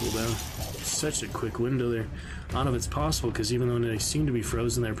 Ah, cooldown. Such a quick window there. I don't know if it's possible, because even though they seem to be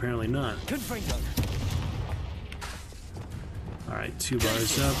frozen, they're apparently not. Alright, 2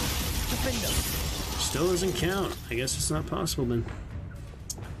 bars up. Still doesn't count. I guess it's not possible then.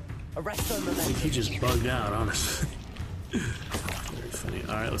 I think he just bugged out, honestly. Very funny.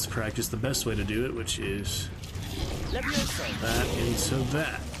 Alright, let's practice the best way to do it, which is that into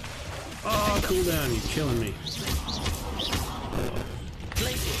that. Oh, cool down, you're killing me.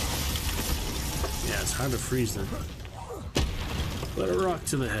 Yeah, it's hard to freeze them. But a rock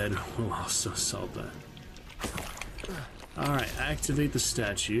to the head will also solve that. Alright, activate the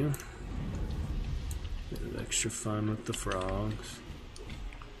statue. Bit of extra fun with the frogs.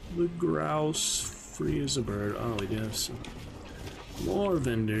 The grouse, free as a bird. Oh, we do have some more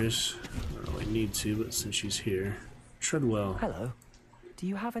vendors. I don't really need to, but since she's here. Treadwell. Hello. Do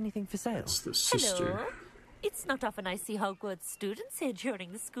you have anything for sale? That's the sister. Hello. It's not often I see Hogwarts students here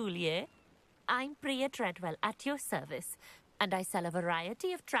during the school year. I'm Priya Treadwell, at your service, and I sell a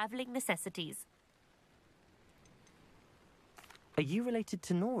variety of travelling necessities. Are you related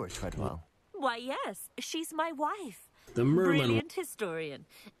to Nora Treadwell? Why, yes. She's my wife. The Merlin. Brilliant historian.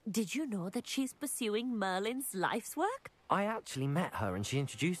 Did you know that she's pursuing Merlin's life's work? I actually met her and she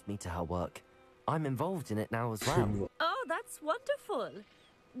introduced me to her work. I'm involved in it now as well. Oh, that's wonderful.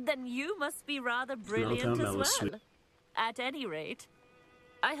 Then you must be rather brilliant as well. Sweet. At any rate,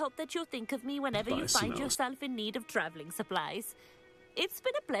 I hope that you'll think of me whenever you find yourself in need of travelling supplies. It's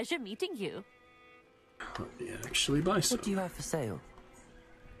been a pleasure meeting you. Yeah, actually buy some. What do you have for sale?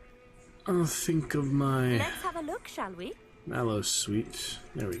 I'll think of my... Let's have a look, shall we? Mallow Sweet.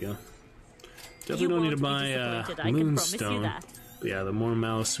 There we go. Definitely don't need to buy Moonstone. But yeah, the more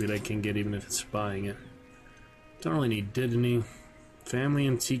Mallow Sweet I can get, even if it's buying it. Don't really need Dittany. Family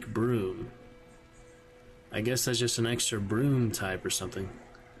Antique Broom. I guess that's just an extra broom type or something.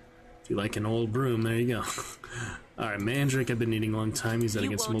 If you like an old broom, there you go. Alright, Mandrake I've been needing a long time. Use that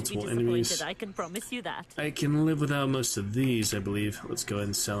against multiple enemies. I can promise you that. I can live without most of these, I believe. Let's go ahead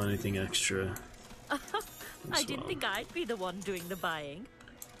and sell anything extra. I didn't think I'd be the one doing the buying.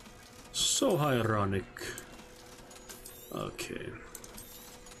 So ironic. Okay.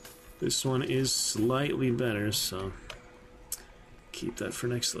 This one is slightly better, so keep that for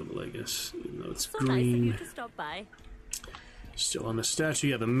next level, I guess. Even though it's so green. Nice of you to stop by. Still on the statue.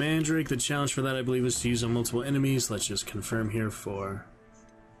 Yeah, the Mandrake. The challenge for that, I believe, is to use on multiple enemies. Let's just confirm here for...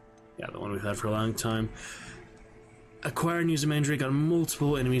 yeah, the one we've had for a long time. Acquire and use a Mandrake on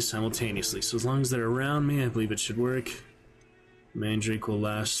multiple enemies simultaneously. So as long as they're around me, I believe it should work. Mandrake will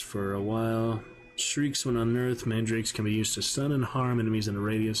last for a while. Shrieks when unearthed. Mandrakes can be used to stun and harm enemies in a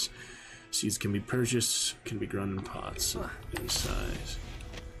radius. Seeds can be purchased, can be grown in pots of any size.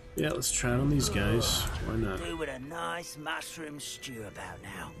 Yeah, let's try it on these guys. Why not? Do with a nice mushroom stew about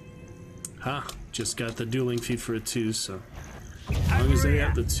now. Ha! Just got the dueling feat for it too, so as long as they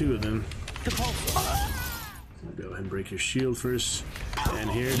have the two of them. Go ahead and break your shield first. And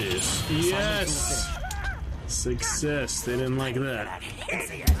here it is. Yes! Success. They didn't like that.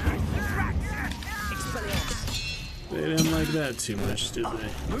 They didn't like that too much, did they?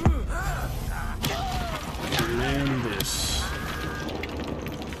 And this.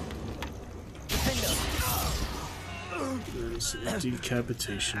 There's a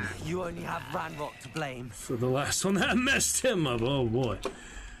decapitation. You only have Ranrock to blame. For the last one, that messed him up. Oh boy.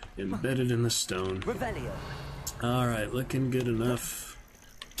 Embedded in the stone. Revelio. Alright, looking good enough.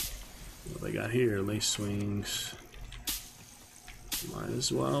 What they got here? Lace wings. Might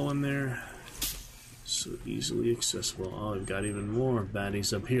as well when they're so easily accessible. Oh, we've got even more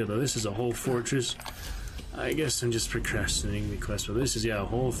baddies up here, though. This is a whole fortress. I guess I'm just procrastinating the quest, but this is, yeah, a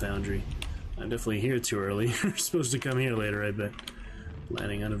whole foundry. I'm definitely here too early. We're supposed to come here later, I bet.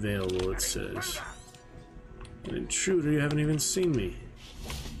 Landing unavailable, it says. An intruder, you haven't even seen me.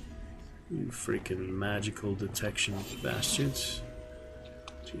 You freaking magical detection bastards.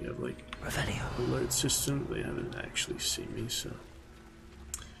 Do you have, like, alert system? They haven't actually seen me, so...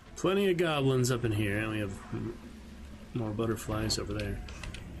 Plenty of goblins up in here, and we have more butterflies over there.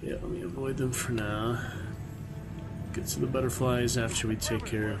 Yeah, let me avoid them for now. Get to the butterflies after we take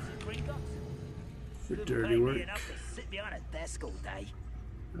care of the dirty work.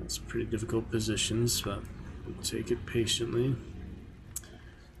 That's pretty difficult positions, but we'll take it patiently.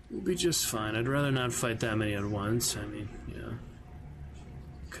 We'll be just fine. I'd rather not fight that many at once. I mean, yeah.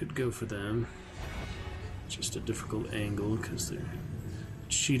 Could go for them. Just a difficult angle because they're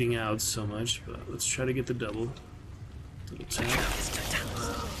cheating out so much, but let's try to get the double. Double tap. Good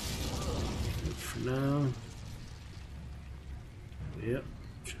for now. Yep,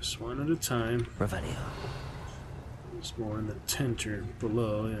 just one at a time. Revelio. There's more in the tent or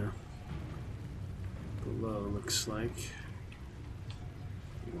below, yeah. Below looks like.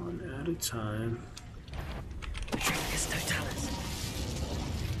 One at a time.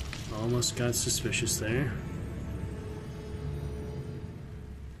 Almost got suspicious there.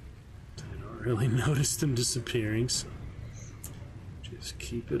 I don't really notice them disappearing, so just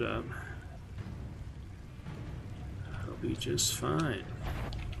keep it up. I'll be just fine.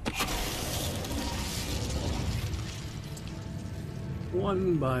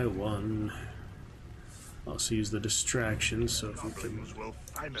 One by one. Also use the distraction, so if we can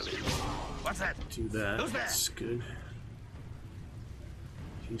do that, that's good.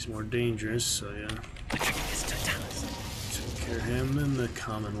 He's more dangerous, so yeah. Take care of him and the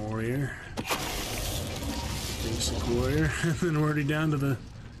common warrior. Basic warrior. And then we're already down to the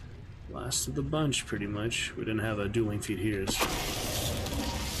last of the bunch, pretty much. We didn't have a dueling feat here, so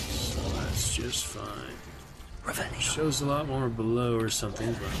that's just fine. Shows a lot more below or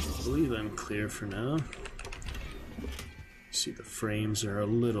something, but I believe I'm clear for now. See, the frames are a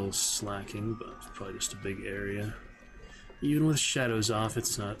little slacking, but it's probably just a big area. Even with shadows off,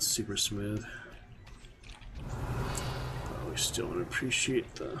 it's not super smooth. But we still want to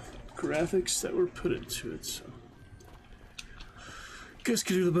appreciate the graphics that were put into it, so. Guess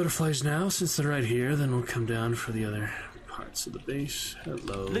could do the butterflies now, since they're right here, then we'll come down for the other parts of the base.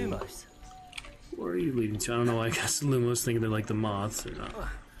 Hello. Lumos. Where are you leading to? I don't know why I guess Lumos thinking they're like the moths. They're not.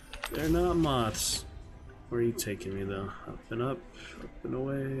 They're not moths. Where are you taking me, though? Up and up, up and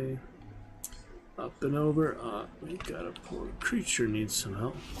away. Up and over. We got a poor creature needs some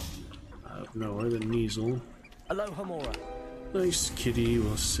help. Out of nowhere, the Kneasel. Aloha Mora. Nice kitty,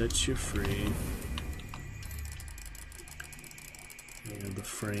 we'll set you free. And the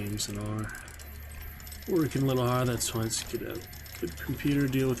frames and all are working a little hard, that's why it's good. A good computer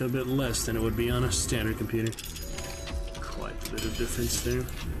deal with a bit less than it would be on a standard computer. Quite a bit of difference there.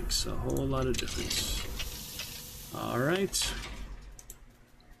 Makes a whole lot of difference. Alright.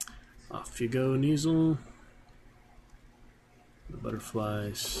 Off you go, Kneasel. The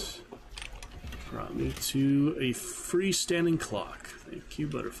butterflies brought me to a freestanding clock. Thank you,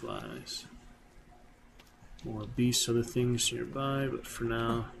 butterflies. More beasts, other things nearby, but for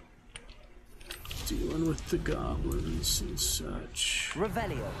now, dealing with the goblins and such.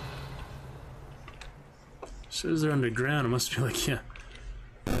 Revelio. Says they're underground. It must be like, yeah,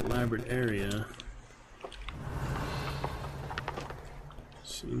 an elaborate area.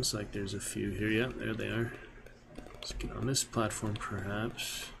 Seems like there's a few here. Yeah, there they are. Let's get on this platform,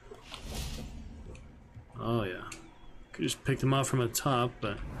 perhaps. Oh, yeah. Could just pick them off from the top,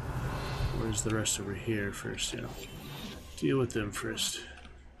 but where's the rest over here first? Yeah. Deal with them first.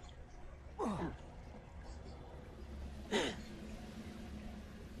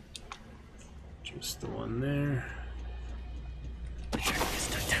 Just the one there.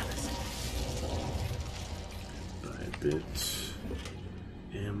 By a bit.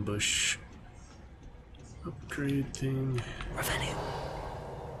 Ambush. Upgrade thing.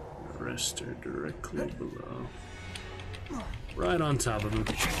 The rest are directly below. Right on top of him.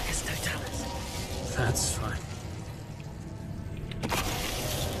 That's fine.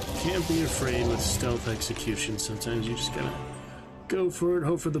 Can't be afraid with stealth execution. Sometimes you just gotta go for it,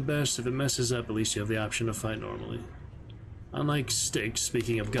 hope for the best. If it messes up, at least you have the option to fight normally. Unlike Styx,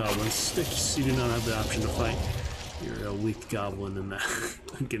 speaking of goblins, Styx, you do not have the option to fight. You're a weak goblin in that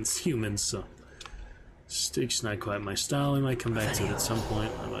against humans, so Styx not quite my style. I might come back to it at some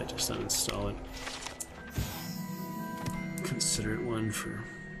point. I might just uninstall it. Consider it one for,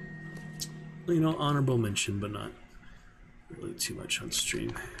 you know, honorable mention, but not really too much on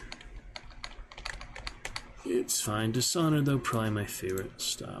stream. It's fine. Dishonored, though, probably my favorite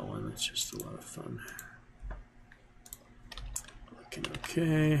style one. It's just a lot of fun. Looking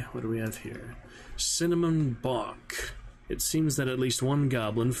okay. What do we have here? Cinnamon Bach. It seems that at least one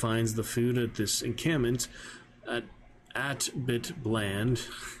goblin finds the food at this encampment at Bit Bland.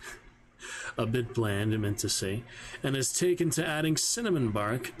 A bit bland, I meant to say, and has taken to adding cinnamon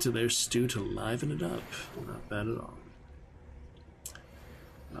bark to their stew to liven it up. Not bad at all.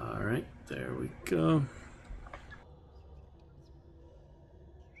 Alright, there we go.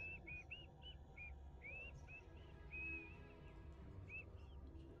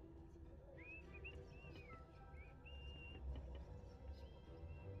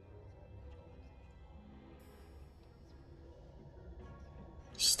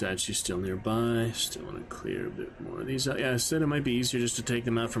 Statue still nearby. Still want to clear a bit more of these out. Yeah, I said it might be easier just to take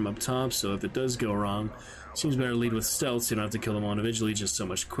them out from up top, so if it does go wrong, it seems better to lead with stealth so you don't have to kill them all individually, just so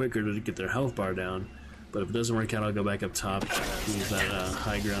much quicker to get their health bar down. But if it doesn't work out, I'll go back up top, use that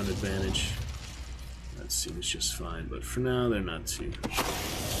high ground advantage. That seems just fine, but for now, they're not too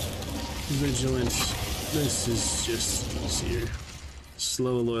vigilant. This is just easier.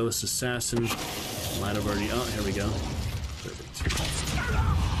 Slow loyalist assassin. Might have already... Oh, here we go. Perfect.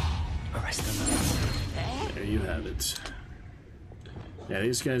 There you have it. Yeah,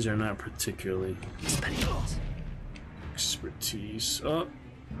 these guys are not particularly expertise. Oh,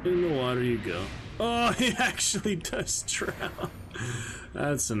 in the water you go. Oh, he actually does drown.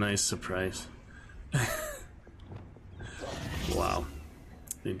 That's a nice surprise. Wow.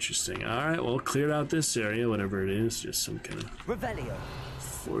 Interesting. Alright, well, cleared out this area, whatever it is. Just some kind of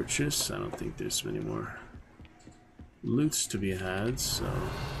fortress. I don't think there's many more loots to be had, so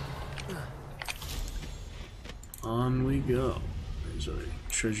on we go. There's a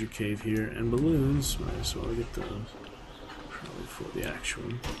treasure cave here and balloons. Might as well get those. Probably for the actual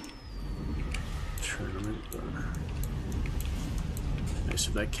tournament, but nice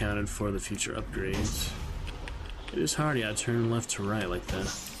if that counted for the future upgrades. It is hard, yeah, turn left to right like that.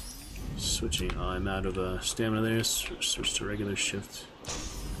 Switching, oh, I'm out of stamina there, switch to regular shift.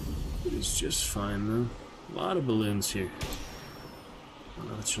 It is just fine though. A lot of balloons here. I don't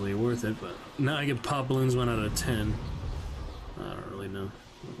know if it's really worth it, but now I get pop balloons 1 out of 10. I don't really know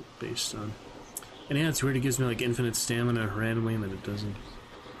what it's based on. And yeah, it's weird, it gives me like infinite stamina randomly, and then it doesn't.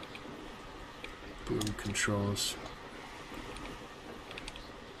 Boom controls.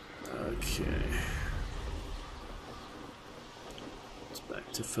 Okay. It's back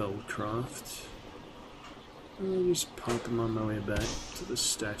to Feldcroft. I'll just pop them on my way back to the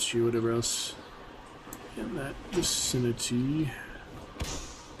statue, whatever else in that vicinity.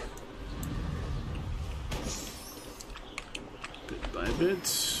 Bit by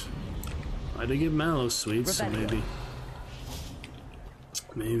bit. I did get mallow sweets, so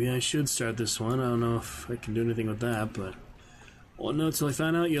maybe I should start this one. I don't know if I can do anything with that, but well, no, till I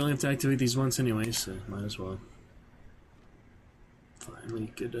find out you only have to activate these once anyway, so might as well.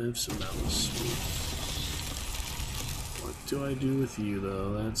 Finally, good to have some mallow sweets. What do I do with you,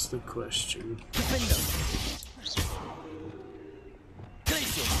 though? That's the question.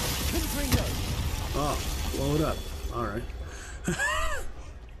 Oh, blow it up. Alright.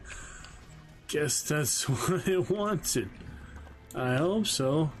 Guess that's what it wanted. I hope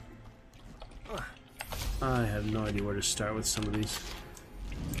so. I have no idea where to start with some of these.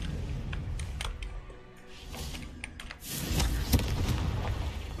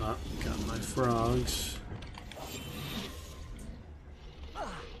 frogs.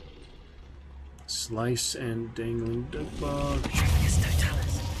 Slice and dangling duck bog.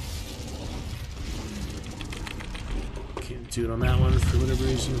 Can't do it on that one for whatever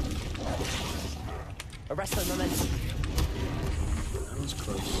reason. Arresto momentum. That was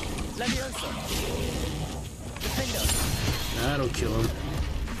close. Leviosa. Defender. That'll kill him.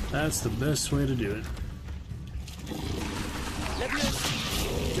 That's the best way to do it.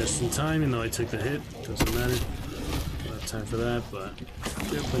 Leviosa. Just in time, even though I took the hit. Doesn't matter. Don't have time for that, but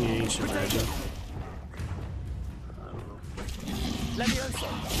we have plenty of ancient magic. I don't know. Leviosa.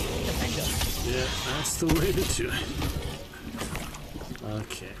 Defender. Yeah, that's the way to do it.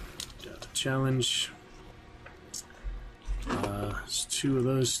 Okay. Got a challenge. There's 2 of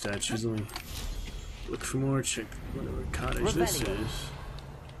those statues. Let me look for more. Check whatever cottage this is.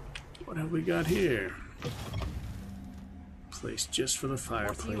 What have we got here? Place just for the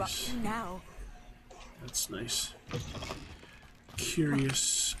fireplace. Now. That's nice.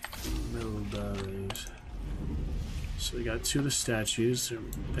 Curious Meldares. So we got 2 of the statues. There are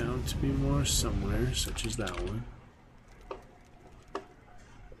bound to be more somewhere, such as that one.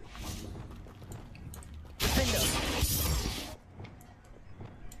 Defender.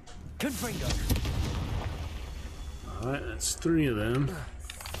 Confringo. Alright, that's 3 of them.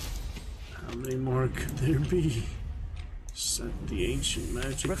 How many more could there be? Set the ancient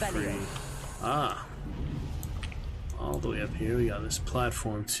magic free. Ah. All the way up here, we got this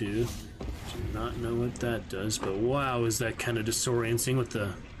platform too. Do not know what that does, but wow, is that kind of disorienting with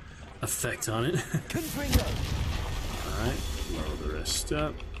the effect on it. Alright, lower the rest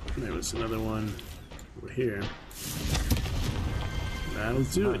up. There was another one over here. That'll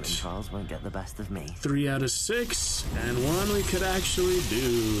do it. Trials won't get the best of me. 3 out of 6, and 1 we could actually do.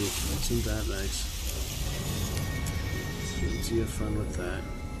 Isn't that nice? Plenty of fun with that.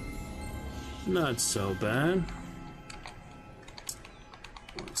 Not so bad.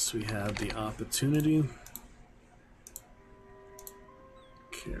 Once we have the opportunity,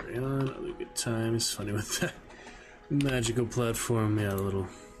 carry on. Other good times. Funny with that magical platform. Yeah, a little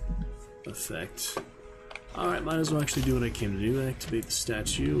effect. Alright, might as well actually do what I came to do. Activate the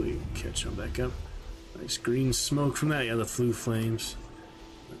statue. We catch on back up. Nice green smoke from that. Yeah, the flue flames.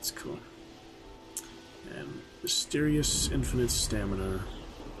 That's cool. And mysterious infinite stamina.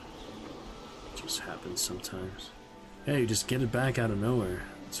 Just happens sometimes. Yeah, you just get it back out of nowhere.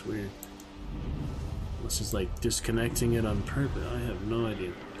 It's weird. This is like disconnecting it on purpose. I have no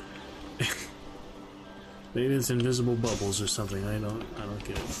idea. Maybe it's invisible bubbles or something. I don't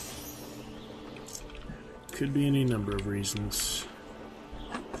get it. Could be any number of reasons.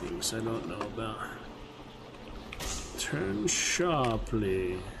 Things I don't know about. Turn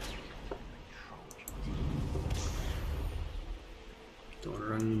sharply. Don't want to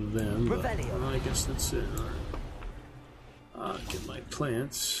run into them, but well, I guess that's it. Alright. Get my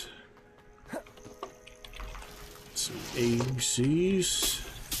plants. Some eggs.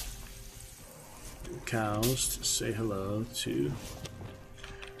 And cows to say hello to.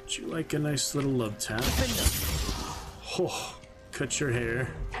 Would you like a nice little love tap? Oh, cut your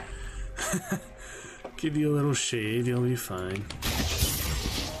hair. Give you a little shave, you'll be fine.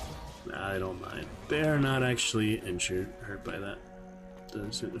 Nah, I don't mind. They are not actually hurt by that.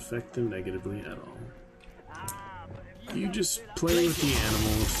 Doesn't affect them negatively at all. You just play with the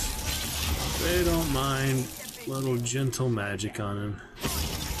animals. They don't mind. Little gentle magic on them.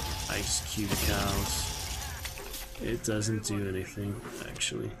 Ice cube cows. It doesn't do anything,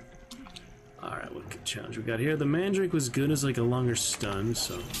 actually. Alright, what good challenge we got here? The Mandrake was good as like a longer stun,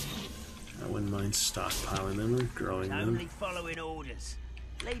 so I wouldn't mind stockpiling them or growing them. Following orders.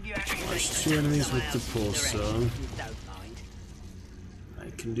 There's 2 enemies with the pulso. I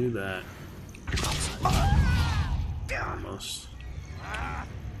can do that. Almost.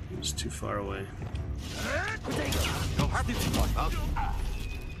 It was too far away.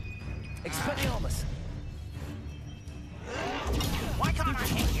 Expelliarmus. Why can't I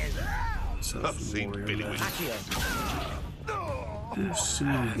hit you? I've seen Billy Winks. You've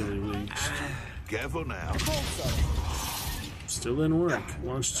seen Billy Winks. Careful now. Still didn't work.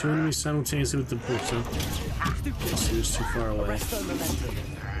 Launched 2 enemies simultaneously with the pulso. Guess he was too far away.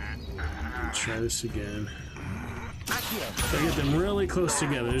 Try this again. If I get them really close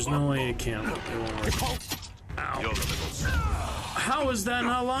together, there's no way it can't work. It won't work. Ow. How is that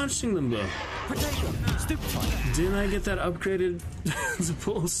not launching them though? Didn't I get that upgraded to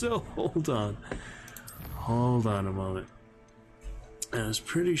pulso? Hold on. Hold on a moment. I was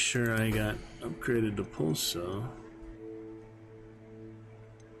pretty sure I got upgraded to pulso.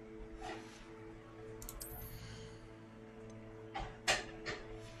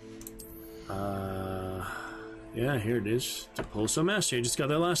 Yeah, here it is. Depulso Mastery. I just got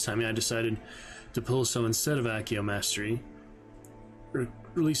that last time. Yeah, I decided Depulso instead of Accio Mastery.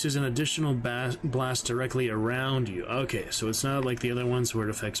 Releases an additional blast directly around you. Okay, so it's not like the other ones where it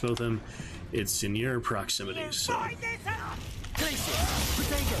affects both of them. It's in your proximity, so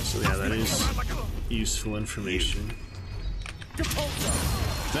yeah, that is useful information.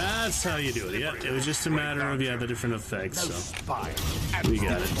 That's how you do it. Yeah, it was just a matter of the different effects, so we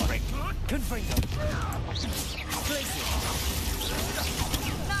got it.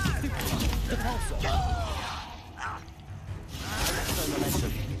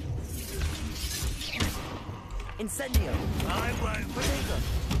 Incendio. I won't.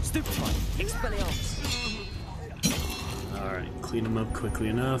 Stupefy. Expelliarmus. Alright, clean them up quickly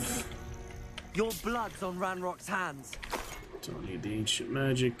enough. Your blood's on Ranrock's hands. Don't need the ancient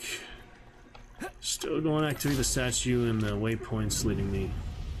magic. Still don't activate the statue and the waypoints leading me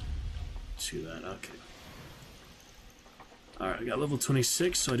to that. Okay. Alright, I got level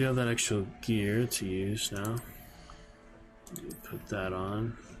 26, so I do have that actual gear to use now. Let me put that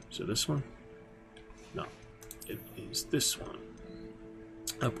on. Is it this one? No. It is this one.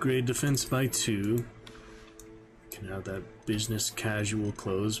 Upgrade defense by 2. Can have that business casual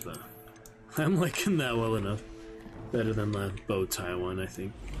clothes, but I'm liking that well enough. Better than the bow tie one, I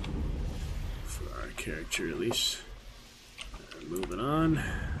think. For our character, at least. Moving on.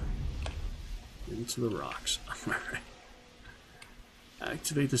 Into the rocks. Alright.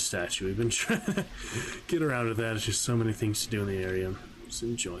 Activate the statue. We've been trying to get her out of that. There's just so many things to do in the area. Just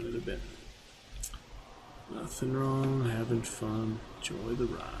enjoying it a bit. Nothing wrong. Having fun. Enjoy the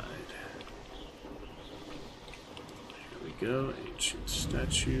ride. Here we go. Ancient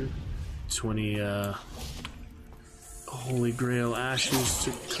statue. 20 Holy Grail ashes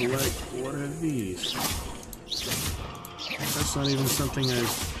to collect. What are these? That's not even something I've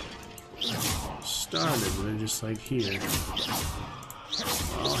started. They're just like here.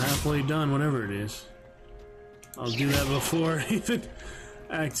 All halfway done, whatever it is. I'll do that before even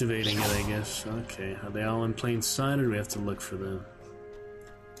activating it, I guess. Okay, are they all in plain sight, or do we have to look for them?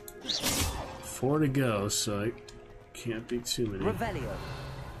 4 to go, so it can't be too many. Revelio.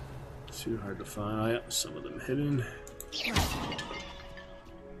 Too hard to find. Oh, yeah, some of them hidden.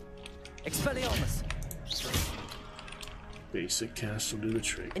 Expelliarmus. Basic cast will do the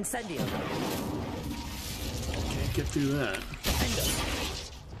trick. Incendio. Can't get through that.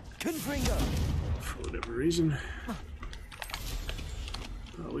 Confringo. For whatever reason.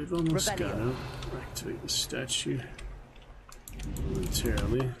 Oh, we've almost got it. Activate the statue.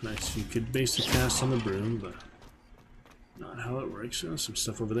 Momentarily. Nice if you could basic cast on the broom, but not how it works. Oh, some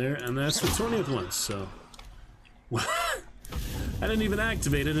stuff over there, and that's the 20th one, so I didn't even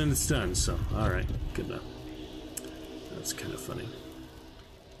activate it and it's done, so alright, good enough. That's kind of funny.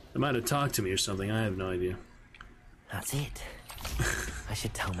 They might have talked to me or something, I have no idea. That's it. I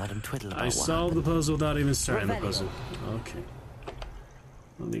should tell Madame Twiddle about I solved the puzzle without even starting the puzzle. Okay.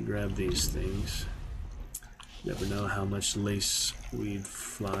 Let me grab these things. Never know how much lace weed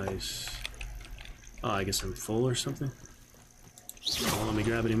flies. Oh, I guess I'm full or something? It won't let me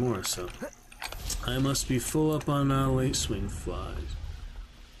grab any more, so I must be full up on lacewing flies.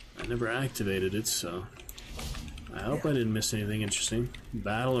 I never activated it, so I hope I didn't miss anything interesting.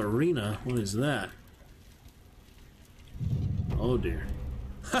 Battle Arena? What is that? Oh dear.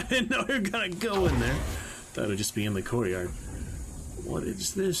 I didn't know we were gonna go in there. Thought it would just be in the courtyard. What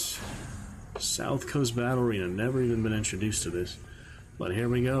is this? South Coast Battle Arena. Never even been introduced to this. But here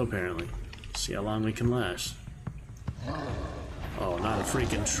we go, apparently. See how long we can last. Oh, not a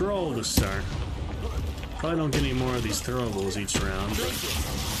freaking troll to start. Probably don't get any more of these throwables each round, but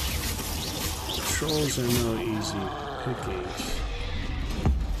the trolls are no easy pickings.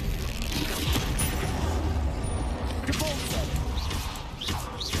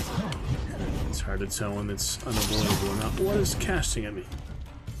 It's hard to tell when it's unavoidable or not. What is casting at me?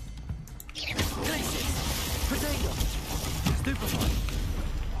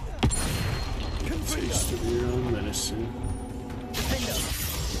 Taste of your own medicine.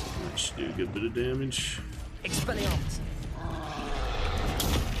 That should do a good bit of damage. Expelliarmus.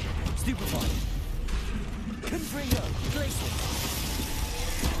 Stupefy. Confringo. Glacier.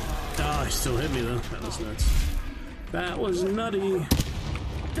 Ah, he still hit me though. That was nuts. That was nutty.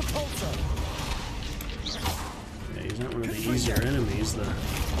 Depulso. Yeah, he's not one of the easier enemies. The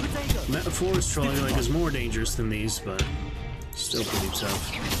Metaphor's troll like is more dangerous than these, but still pretty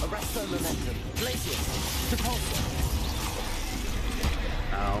tough. Arresto momentum. Glacier. Depulso.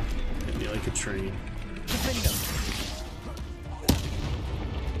 Ow. Hit me like a train. Defender.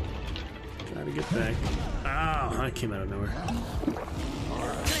 Try to get back. Ow, that came out of nowhere.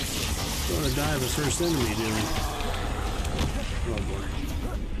 Gonna die the first enemy, dude. Oh boy.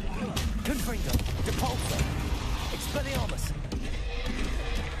 Confringo, Depulso, Expelliarmus,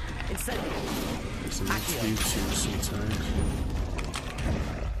 Incendio, It's an XP too sometimes.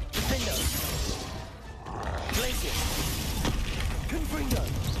 Defendo, Glacius, Confringo,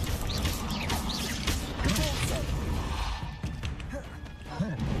 Depulso,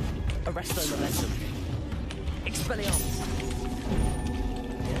 Arresto Momentum, Expelliarmus,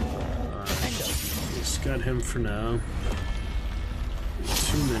 Defendo. Just got him for now.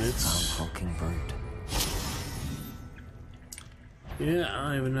 2 minutes. Hulking brute. Yeah, I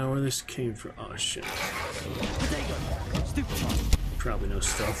don't even know where this came from. Oh shit. Probably no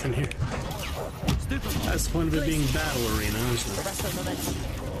stealth in here. That's the point of it being battle arena, isn't it?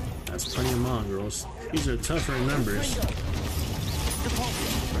 That's plenty of mongrels. These are tougher in numbers.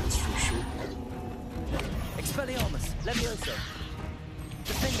 That's for sure. Expelliarmus, Levioso,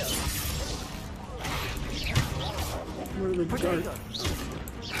 Defendo, Where are the dart?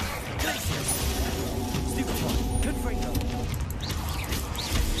 Glacius, Stupefy, Confringo,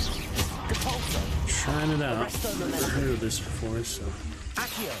 Depulso, Trying it out. Never heard of this before, so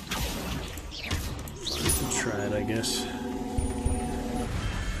Accio, fun to try it, I guess.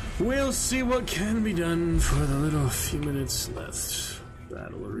 We'll see what can be done for the little few minutes left.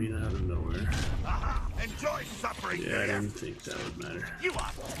 Battle arena out of nowhere. Enjoy suffering. Yeah, I didn't think that would matter. You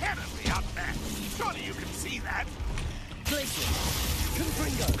are terribly outmatched. Surely you can see that. Glacius,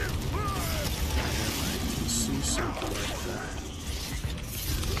 Confringo, I can see something like that.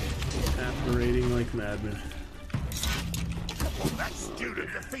 Apparating like madmen. That student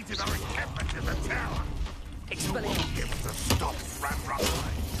defeated our encampment in the tower. Expelliarmus, Give us a stop, Ramrock.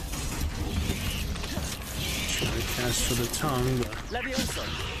 Trying to cast for the tongue, but Levioso,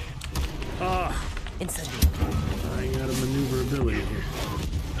 Incendio, I ain't got a maneuverability here.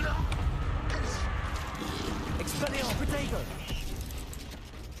 Expelliarmus, Protego,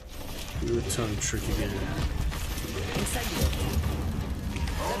 Do the tongue trick again. Incendio,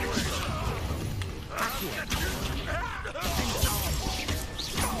 Levioso, Accio,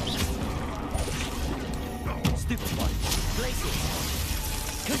 Stupefy, Glacius,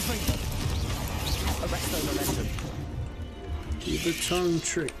 Confringo, Arresto Momentum, Do the tongue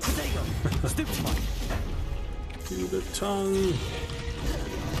trick. Protego, Stupefy, Do the tongue.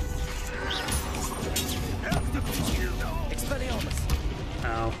 Expelliarmus,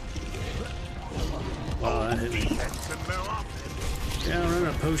 Ow. Wow, that hit me. Yeah, I'll run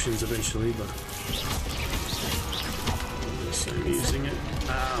out of potions eventually, but I'm using it.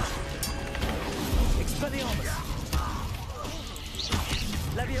 Ow. Expelliarmus,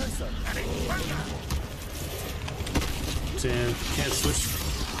 Levioso, Damn, can't switch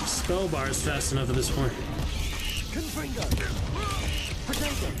spell bars fast enough at this point. Confringo,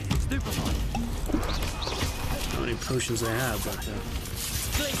 Protego, Stupefy, How many potions I have, but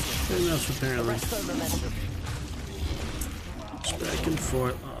Glacius, enough apparently. Arresto Momentum, Just back and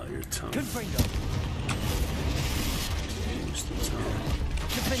forth. Oh, your tongue. Confringo, Use the tongue.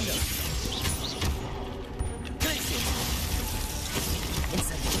 Defendo, Glacius,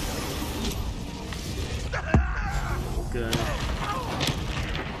 Incendio, Good.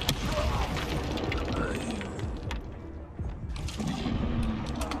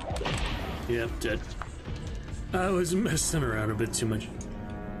 Yep, dead. I was messing around a bit too much.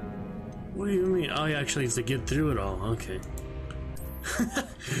 What do you mean? Oh, you actually have to get through it all. Okay.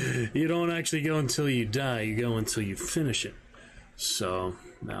 You don't actually go until you die, you go until you finish it. So,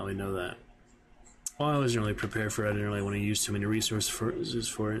 now we know that. Well, I wasn't really prepared for it. I didn't really want to use too many resources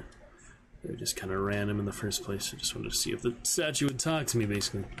for it. They just kind of random in the first place. I just wanted to see if the statue would talk to me,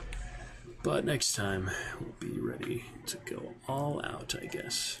 basically. But next time, we'll be ready to go all out, I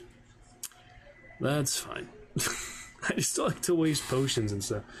guess. That's fine. I just don't like to waste potions and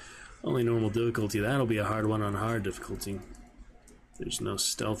stuff. Only normal difficulty. That'll be a hard one on hard difficulty. There's no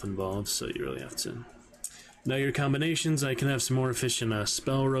stealth involved, so you really have to know your combinations. I can have some more efficient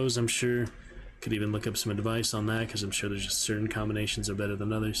spell rows, I'm sure. Could even look up some advice on that, because I'm sure there's just certain combinations are better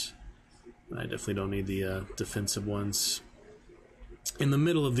than others. I definitely don't need the defensive ones in the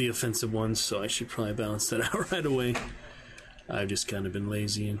middle of the offensive ones, so I should probably balance that out right away. I've just kind of been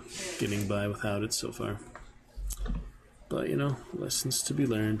lazy and getting by without it so far. But, you know, lessons to be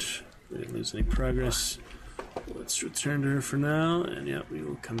learned. We didn't lose any progress. Let's return to her for now, and yeah, we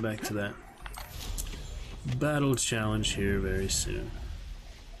will come back to that battle challenge here very soon.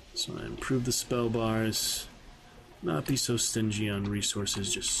 So I improve the spell bars, not be so stingy on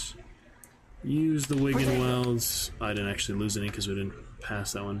resources, just use the Wiggenwelds. I didn't actually lose any because we didn't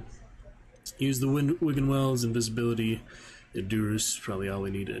pass that one. Use the Wiggenwelds, invisibility, Edurus, probably all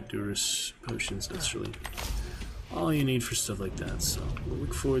we need. Edurus potions, that's really all you need for stuff like that, so we'll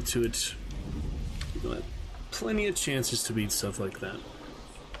look forward to it. We'll have plenty of chances to beat stuff like that.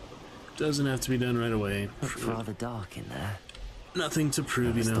 Doesn't have to be done right away. It's rather dark in there. Nothing to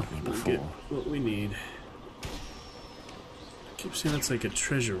prove, you know. We'll before. get what we need. I keep saying it's like a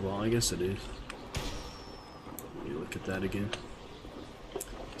treasure wall. I guess it is. Let me look at that again.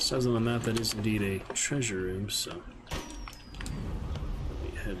 It says on the map that is indeed a treasure room, so let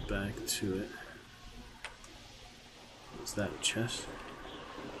me head back to it. Is that a chest?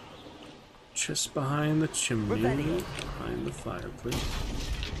 Chest behind the chimney, behind the fireplace.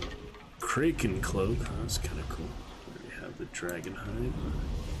 Kraken cloak, oh, that's kind of cool. We have the dragon hide.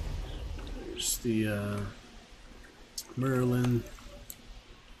 There's the Merlin.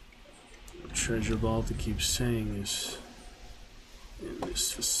 The treasure vault to keep saying is in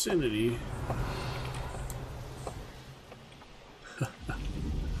this vicinity. I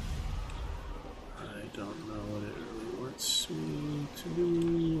don't know what it really wants me to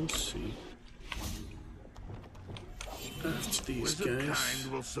do. We'll see. After these Wizard guys.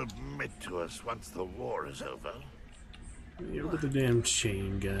 kind will submit to us once the war is over. Yeah, look at the damn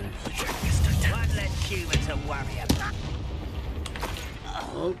chain, guys. One less human to worry about.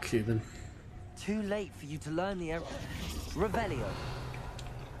 Okay then. Too late for you to learn the Revelio.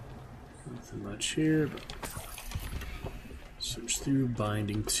 Nothing much here, but search through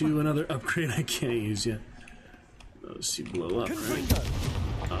binding 2, another upgrade I can't use yet. Those you blow up, right?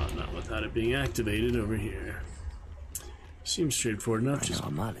 Not without it being activated over here. Seems straightforward enough. Just a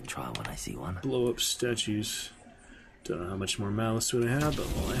Merlin trial when I see one. Blow up statues. Don't know how much more malice would I have, but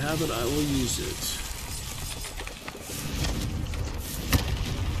while I have it, I will use it.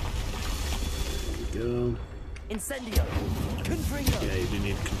 There we go. Incendio. Confringo. Yeah, you do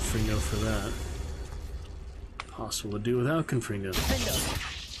need Confringo for that. Possible to do without Confringo.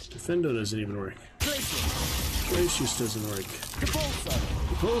 Defendo doesn't even work. Glacius doesn't work.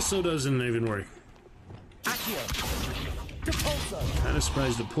 Depulso doesn't even work. Kind of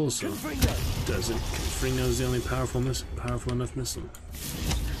surprised Depulso doesn't. Confringo's the only powerful enough missile.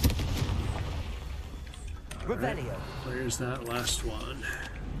 Right. Where's that last one?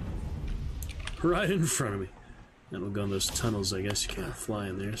 Right in front of me. And we'll go in those tunnels. I guess you can't fly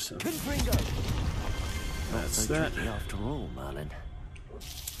in there, so that's that. After all, Merlin.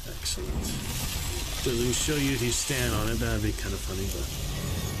 Excellent. Doesn't show you if you stand on it. That'd be kind of funny, but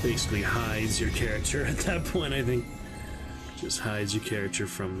basically hides your character at that point. I think just hides your character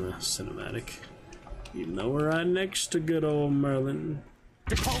from the cinematic. Even though we're right next to good old Merlin.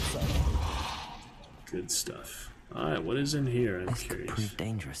 Good stuff. Alright, what is in here? I'm curious. Could prove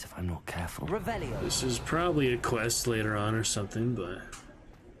dangerous if I'm not careful. This is probably a quest later on or something, but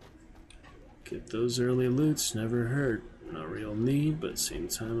get those early loots never hurt. No real need, but at the same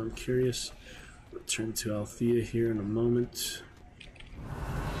time I'm curious. Return to Althea here in a moment.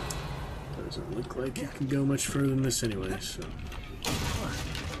 Doesn't look like you can go much further than this anyway, so.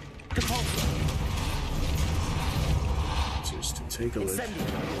 Just to take a look.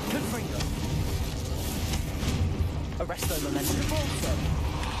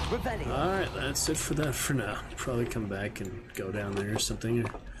 Alright, that's it for that for now. Probably come back and go down there or something, or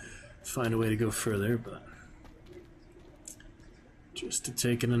find a way to go further, but just to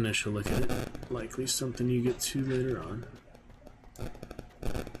take an initial look at it. Likely something you get to later on.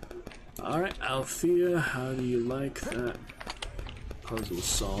 Alright, Althea, how do you like that puzzle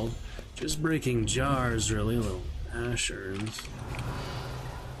solved? Just breaking jars, really, little ash urns.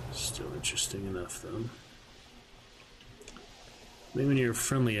 Still interesting enough, though. Maybe in your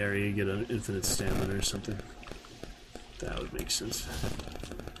friendly area you get an infinite stamina or something. That would make sense.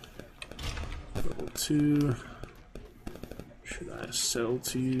 Level 2. Should I sell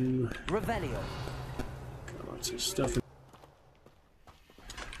to you? Revelio. Got lots of stuff.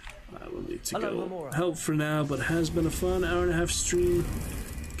 I will need to go help for now, but it has been a fun hour-and-a-half stream.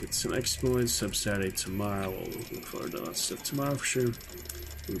 Get some exploits, sub Saturday tomorrow. We'll look forward to lots of stuff tomorrow for sure.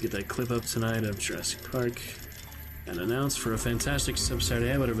 We'll get that clip up tonight of Jurassic Park and announce for a fantastic sub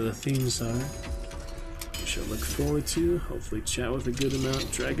Saturday, whatever the themes are. We shall look forward to. Hopefully chat with a good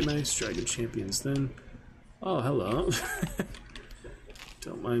amount. Dragon Knights, Dragon Champions then. Oh, hello.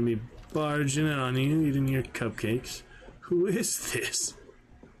 Don't mind me barging in on you, eating your cupcakes. Who is this?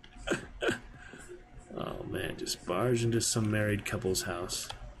 Oh man, just barge into some married couple's house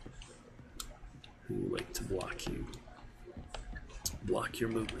who like to block you. Block your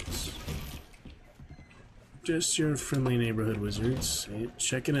movements. Just your friendly neighborhood wizards.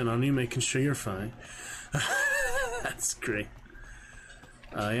 Checking in on you, making sure you're fine. That's great.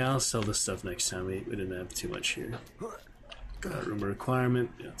 Yeah, I'll sell this stuff next time. We didn't have too much here. That room a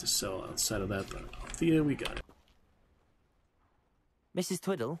requirement. You have to sell outside of that, but yeah, we got it. Mrs.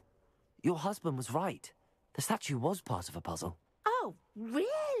 Twiddle, your husband was right. The statue was part of a puzzle. Oh,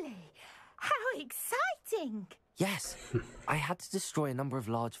 really? How exciting! Yes, I had to destroy a number of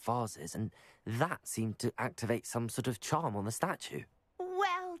large vases, and that seemed to activate some sort of charm on the statue.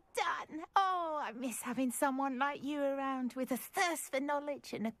 Well done. Oh, I miss having someone like you around with a thirst for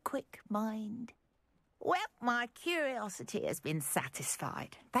knowledge and a quick mind. Well, my curiosity has been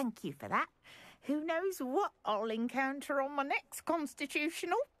satisfied. Thank you for that. Who knows what I'll encounter on my next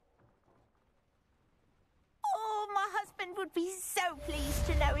constitutional? Oh, my husband would be so pleased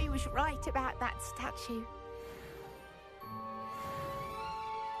to know he was right about that statue.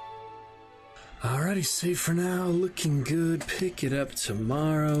 Alrighty, safe for now. Looking good. Pick it up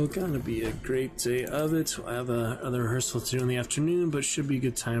tomorrow. Gonna be a great day of it. We'll have another rehearsal to do in the afternoon, but should be a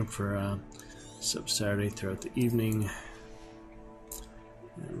good time for sub Saturday throughout the evening.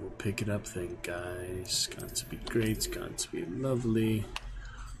 And we'll pick it up then, guys. It's going to be great. It's going to be lovely.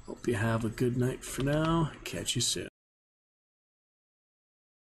 Hope you have a good night for now. Catch you soon.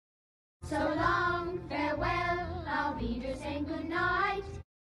 So long, farewell, I'll be there saying good night.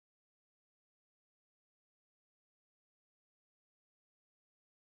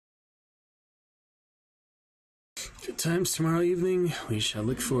 Good times tomorrow evening. We shall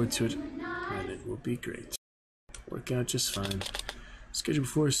look forward to it, and it will be great. Work out just fine. Schedule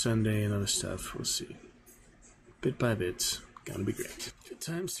before Sunday and other stuff. We'll see. Bit by bit. Gonna be great. Good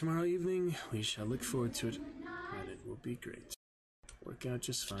times tomorrow evening. We shall look forward to it, and it will be great. Work out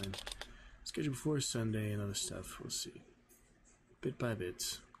just fine. Schedule before Sunday and other stuff. We'll see. Bit by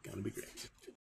bit. Gonna be great.